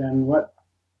refreshing than what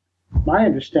my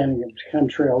understanding of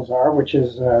chemtrails are, which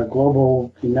is a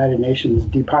global United Nations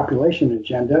depopulation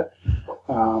agenda.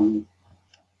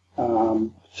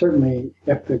 Certainly,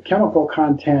 if the chemical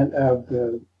content of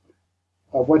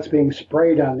what's being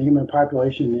sprayed on the human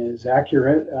population is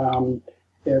accurate,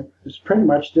 it's pretty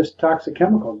much just toxic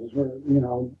chemicals.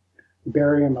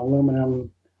 Barium,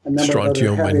 aluminum, a number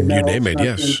strontium, of other heavy and metals, you name it,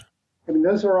 yes. I mean,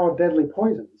 those are all deadly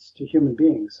poisons to human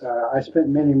beings. I spent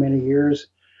many, many years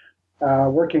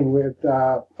working with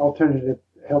alternative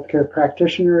healthcare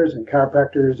practitioners and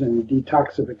chiropractors and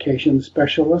detoxification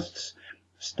specialists,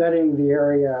 studying the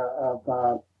area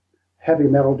of heavy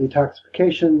metal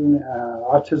detoxification,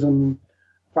 autism,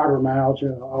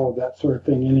 fibromyalgia, all of that sort of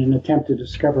thing, in an attempt to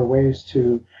discover ways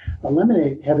to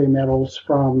eliminate heavy metals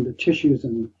from the tissues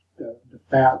and the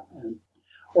fat and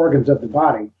organs of the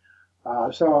body.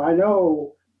 So I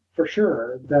know for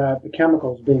sure that the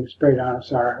chemicals being sprayed on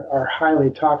us are highly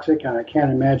toxic, and I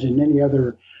can't imagine any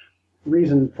other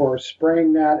reason for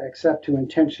spraying that except to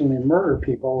intentionally murder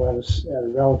people at a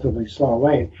relatively slow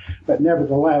rate. But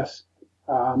nevertheless,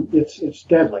 it's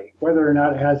deadly. Whether or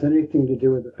not it has anything to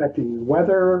do with affecting the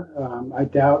weather, I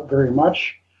doubt very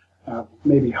much.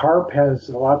 Maybe HAARP has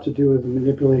a lot to do with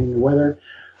manipulating the weather.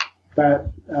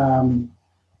 But,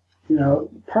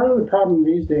 part of the problem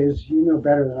these days,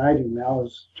 better than I do, Mel,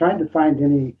 is trying to find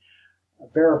any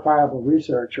verifiable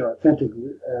research or authentic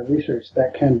research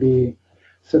that can be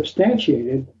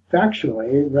substantiated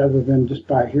factually rather than just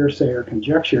by hearsay or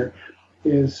conjecture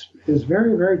is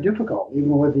very, very difficult,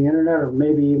 even with the internet, or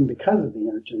maybe even because of the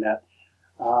internet.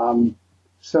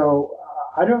 So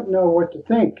I don't know what to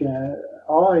think.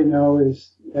 All I know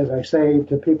is, as I say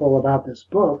to people about this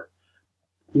book,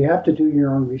 you have to do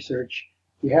your own research.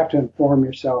 You have to inform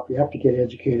yourself. You have to get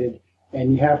educated,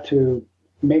 and you have to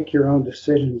make your own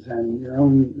decisions and your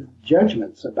own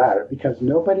judgments about it, because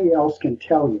nobody else can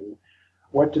tell you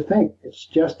what to think. It's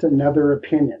just another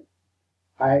opinion.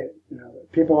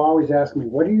 People always ask me,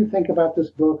 what do you think about this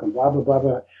book, and blah, blah, blah,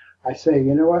 blah. I say,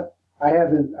 you know what? I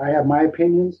have my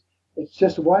opinions. It's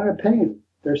just one opinion.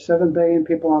 There's 7 billion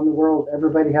people in the world.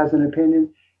 Everybody has an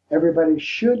opinion. Everybody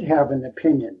should have an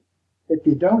opinion. If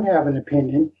you don't have an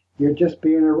opinion, you're just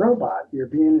being a robot. You're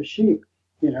being a sheep,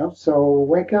 So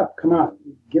wake up. Come on.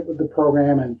 Get with the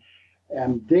program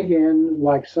and dig in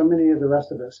like so many of the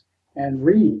rest of us and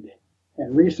read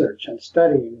and research and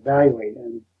study and evaluate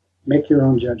and make your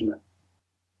own judgment.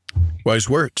 Wise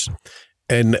words.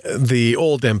 And the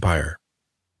old empire,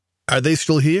 are they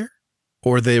still here?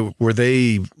 or did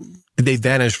they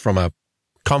vanish from a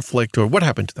conflict, or what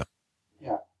happened to them?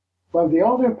 Yeah. Well, the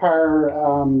old empire,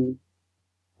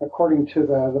 according to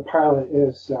the pilot,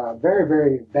 is very,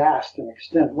 very vast in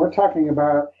extent. We're talking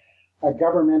about a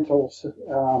governmental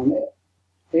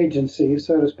agency,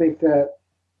 so to speak, that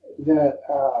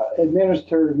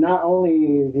administered not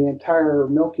only the entire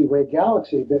Milky Way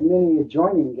galaxy, but many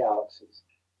adjoining galaxies,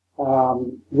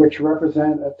 which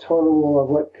represent a total of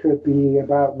what could be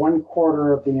about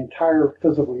 1/4 of the entire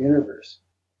physical universe.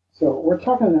 So we're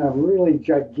talking a really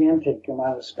gigantic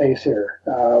amount of space here.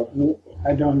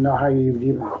 I don't know how you would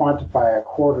even quantify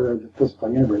 1/4 of the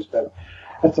physical universe, but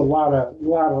that's a lot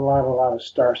of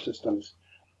star systems.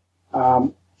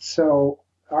 So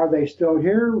are they still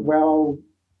here? Well,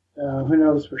 who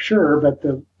knows for sure, but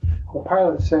the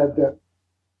pilot said that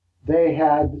they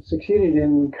had succeeded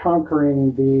in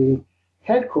conquering the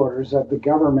headquarters of the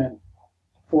government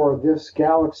for this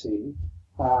galaxy,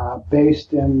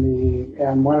 based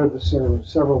in one of the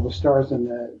several of the stars in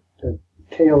the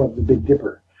tail of the Big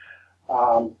Dipper,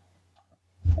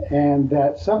 and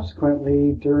that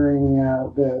subsequently during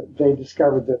they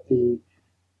discovered that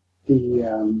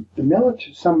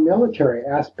some military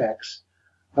aspects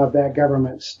of that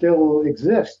government still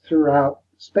exist throughout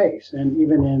space, and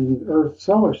even in Earth's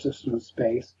solar system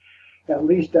space, at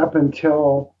least up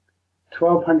until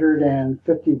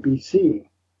 1250 BC,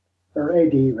 or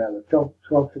AD rather,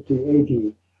 1250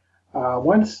 AD.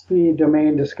 Once the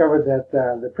domain discovered that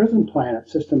the prison planet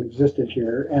system existed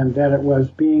here, and that it was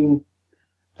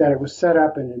set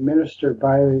up and administered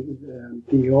by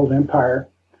the old empire,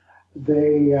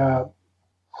 that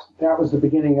was the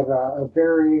beginning of a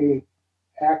very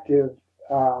active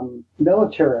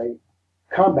military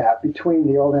combat between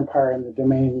the old empire and the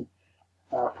domain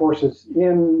forces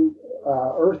in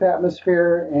Earth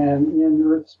atmosphere and in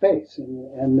Earth space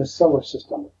and this solar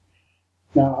system.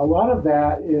 Now, a lot of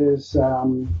that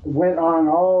went on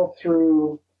all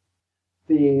through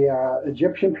the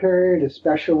Egyptian period,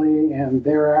 especially, and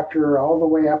thereafter all the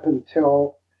way up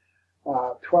until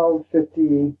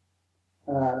 1250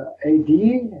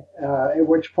 AD, at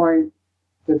which point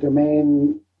the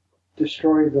domain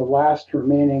destroyed the last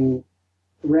remaining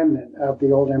remnant of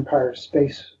the old empire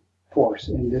space force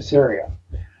in this area.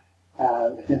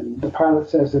 And the pilot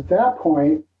says at that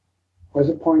point was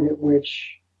a point at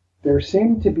which there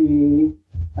seemed to be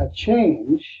a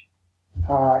change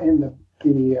in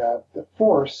the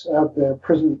force of the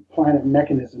prison planet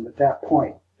mechanism at that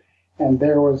point. And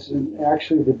there was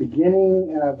actually the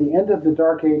beginning, the end of the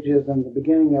Dark Ages and the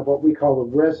beginning of what we call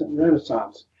the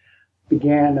Renaissance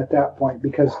began at that point,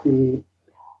 because the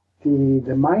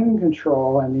mind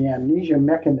control and the amnesia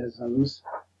mechanisms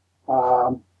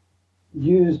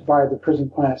used by the prison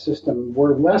planet system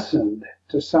were lessened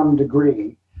to some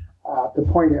degree at the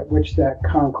point at which that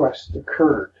conquest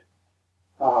occurred.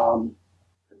 And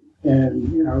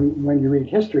you know, when you read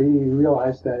history, you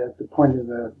realize that at the point of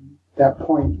that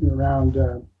point around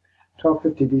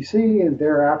 1250 BC and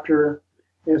thereafter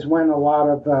is when a lot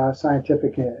of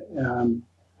scientific and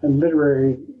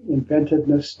literary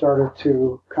inventiveness started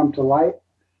to come to light,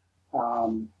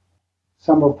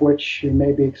 some of which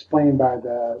may be explained by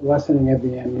the lessening of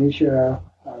the amnesia,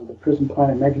 the prison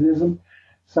planet mechanism,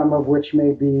 some of which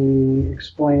may be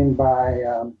explained by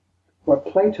what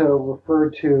Plato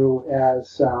referred to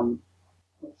as,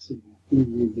 let's see, let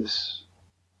me read this.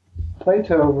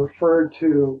 Plato referred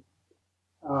to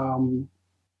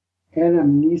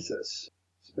anamnesis,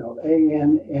 spelled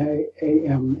Anamnesis,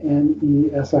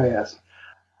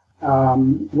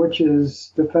 which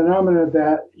is the phenomena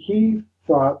that he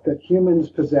thought that humans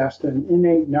possessed an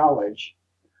innate knowledge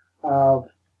of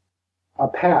a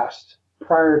past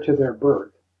prior to their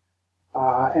birth,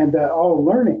 and that all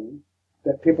learning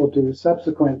that people do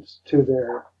subsequent to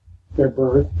their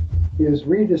birth is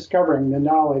rediscovering the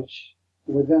knowledge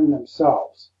within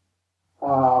themselves,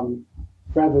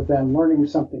 rather than learning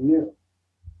something new.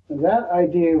 And that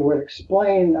idea would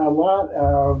explain a lot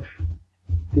of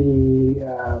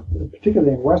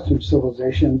particularly in Western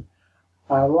civilization,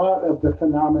 a lot of the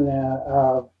phenomena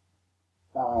of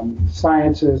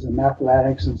sciences and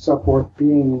mathematics and so forth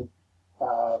being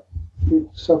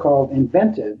so-called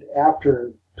invented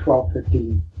after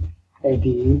 1250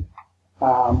 AD,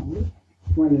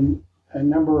 when a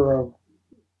number of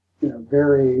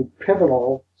very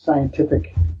pivotal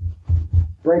scientific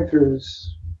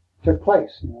breakthroughs took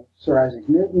place. Sir Isaac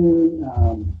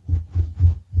Newton,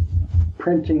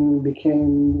 printing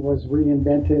was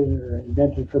reinvented or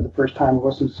invented for the first time in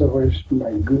Western civilization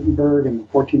by Gutenberg in the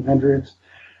 1400s.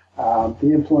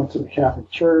 The influence of the Catholic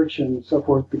Church and so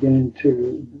forth beginning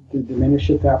to diminish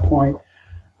at that point.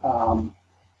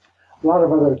 a lot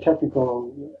of other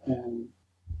technical and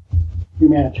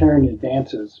humanitarian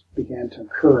advances began to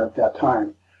occur at that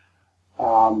time.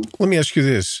 Let me ask you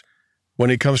this. When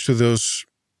it comes to those,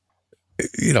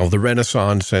 the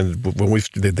Renaissance and when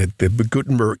the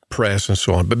Gutenberg press and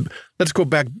so on, but let's go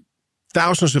back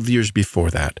thousands of years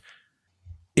before that.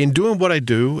 In doing what I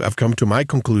do, I've come to my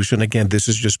conclusion, again, this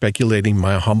is just speculating,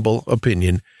 my humble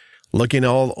opinion, looking at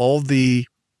all the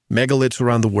megaliths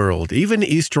around the world, even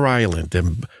Easter Island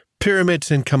and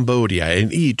pyramids in Cambodia,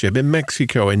 in Egypt, in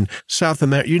Mexico, in South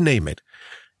America, you name it.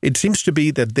 It seems to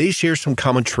be that they share some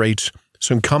common traits,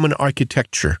 some common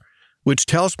architecture, which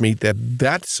tells me that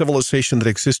that civilization that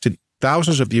existed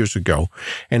thousands of years ago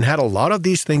and had a lot of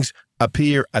these things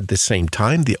appear at the same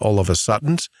time, the all of a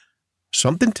suddens,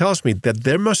 something tells me that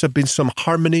there must have been some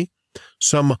harmony,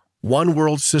 some one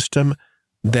world system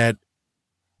that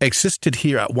existed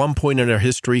here at one point in our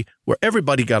history where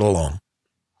everybody got along.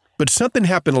 But something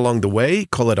happened along the way,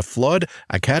 call it a flood,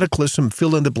 a cataclysm,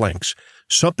 fill in the blanks.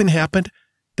 Something happened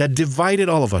that divided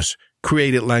all of us,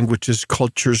 created languages,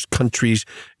 cultures, countries,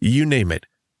 you name it.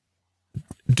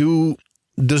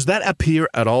 Does that appear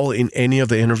at all in any of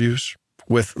the interviews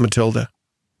with Matilda?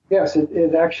 Yes,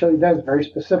 it actually does very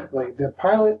specifically. The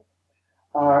pilot,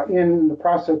 in the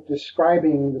process of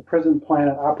describing the prison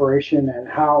planet operation and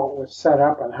how it was set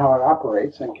up and how it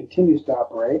operates and continues to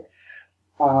operate,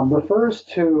 refers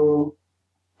to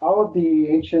all of the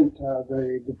ancient,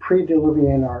 the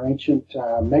pre-Diluvian or ancient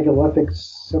megalithic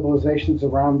civilizations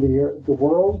around the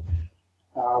world,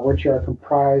 which are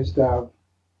comprised of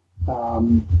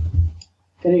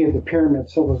any of the pyramid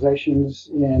civilizations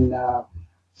in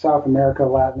South America,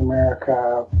 Latin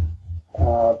America,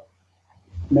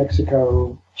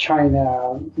 Mexico,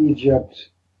 China, Egypt,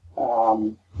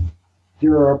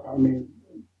 Europe. I mean,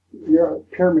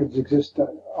 pyramids exist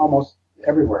almost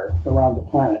everywhere around the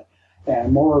planet,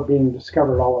 and more are being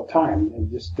discovered all the time.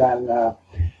 They've just done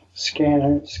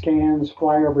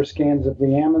flyover scans of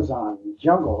the Amazon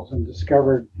jungles and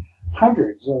discovered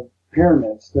hundreds of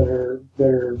pyramids that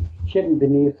are hidden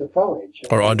beneath the foliage.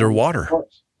 Or underwater.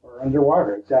 Or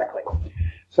underwater, exactly.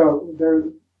 So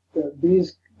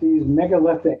these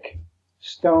megalithic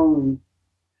stone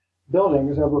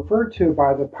buildings are referred to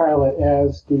by the pilot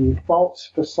as the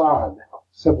false facade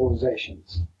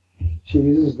civilizations. She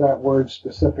uses that word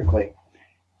specifically.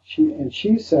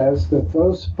 She says that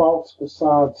those false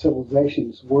facade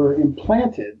civilizations were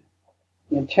implanted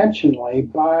intentionally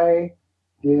by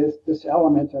this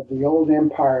element of the old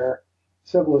empire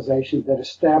civilization that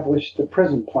established the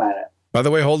prison planet. By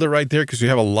the way, hold it right there, because you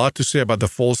have a lot to say about the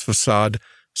false facade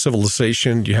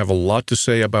civilization. You have a lot to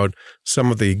say about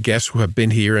some of the guests who have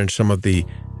been here and some of the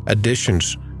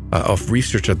additions of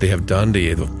research that they have done.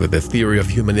 The theory of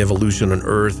human evolution on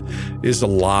Earth is a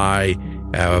lie.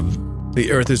 The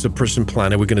Earth is a prison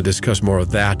planet. We're going to discuss more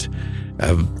of that.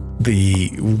 The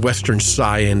Western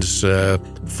science,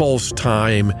 false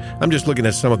time. I'm just looking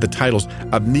at some of the titles.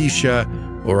 Amnesia,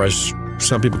 or as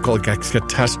some people call it,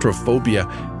 catastrophobia,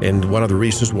 and one of the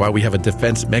reasons why we have a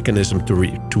defense mechanism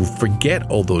to forget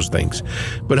all those things.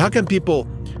 But how can people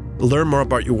learn more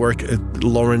about your work,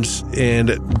 Lawrence,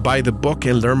 and buy the book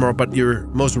and learn more about your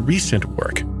most recent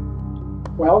work?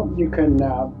 Well, you can,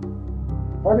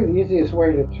 probably the easiest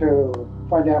way to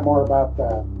find out more about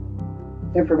the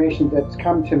information that's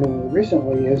come to me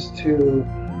recently is to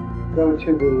go to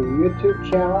the YouTube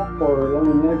channel for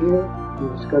Alien Interview. You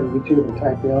just go to YouTube and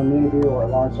type Alien Interview or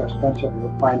Lawrence R. Spencer,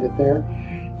 you'll find it there.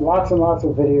 Lots and lots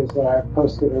of videos that I've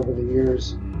posted over the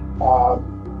years,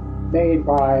 made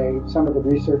by some of the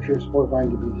researchers we're going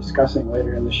to be discussing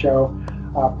later in the show,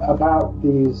 about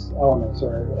these elements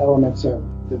or elements of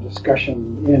the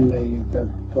discussion in the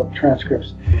book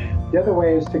transcripts. The other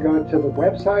way is to go to the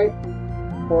website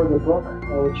for the book,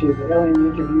 which is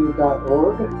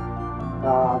alieninterview.org.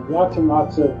 Lots and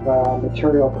lots of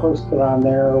material posted on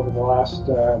there over the last 8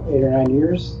 or 9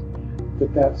 years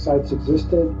that site's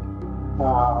existed.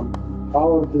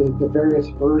 All of the various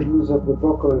versions of the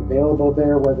book are available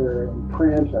there, whether in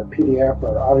print or PDF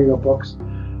or audiobooks.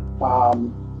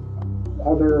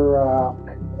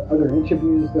 Other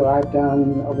interviews that I've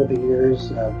done over the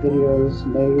years, videos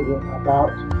made about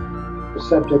the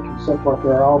subject and so forth,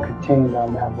 are all contained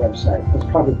on that website. That's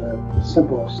probably the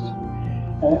simplest.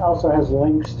 And it also has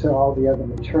links to all the other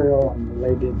material and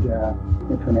related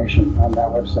information on that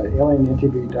website,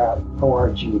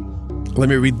 alieninterview.org. Let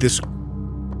me read this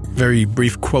very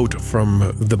brief quote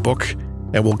from the book,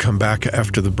 and we'll come back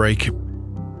after the break.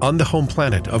 On the home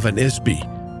planet of an ISB,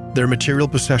 their material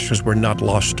possessions were not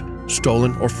lost,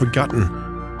 stolen, or forgotten.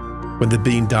 When the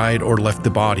being died or left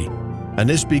the body, an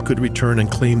ISB could return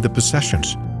and claim the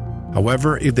possessions.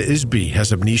 However, if the ISB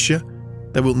has amnesia,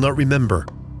 they will not remember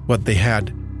that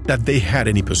they had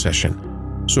any possession.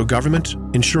 So government,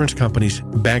 insurance companies,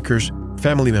 bankers,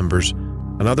 family members,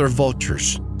 and other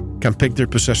vultures can pick their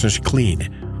possessions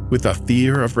clean without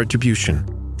fear of retribution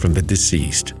from the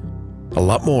deceased. A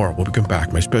lot more when we come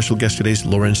back. My special guest today is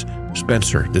Lawrence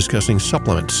Spencer, discussing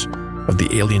supplements of the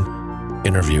alien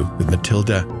interview with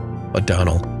Matilda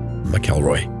O'Donnell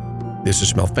McElroy. This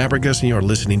is Mel Fabregas, and you're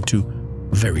listening to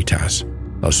Veritas.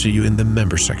 I'll see you in the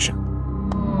members section.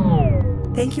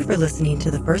 Thank you for listening to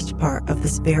the first part of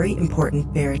this very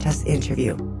important Veritas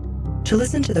interview. To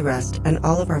listen to the rest and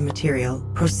all of our material,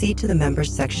 proceed to the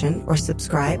members section or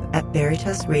subscribe at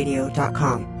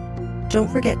veritasradio.com. Don't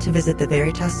forget to visit the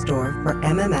Veritas store for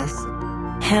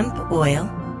MMS, hemp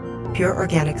oil, pure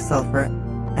organic sulfur,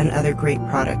 and other great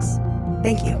products.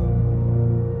 Thank you.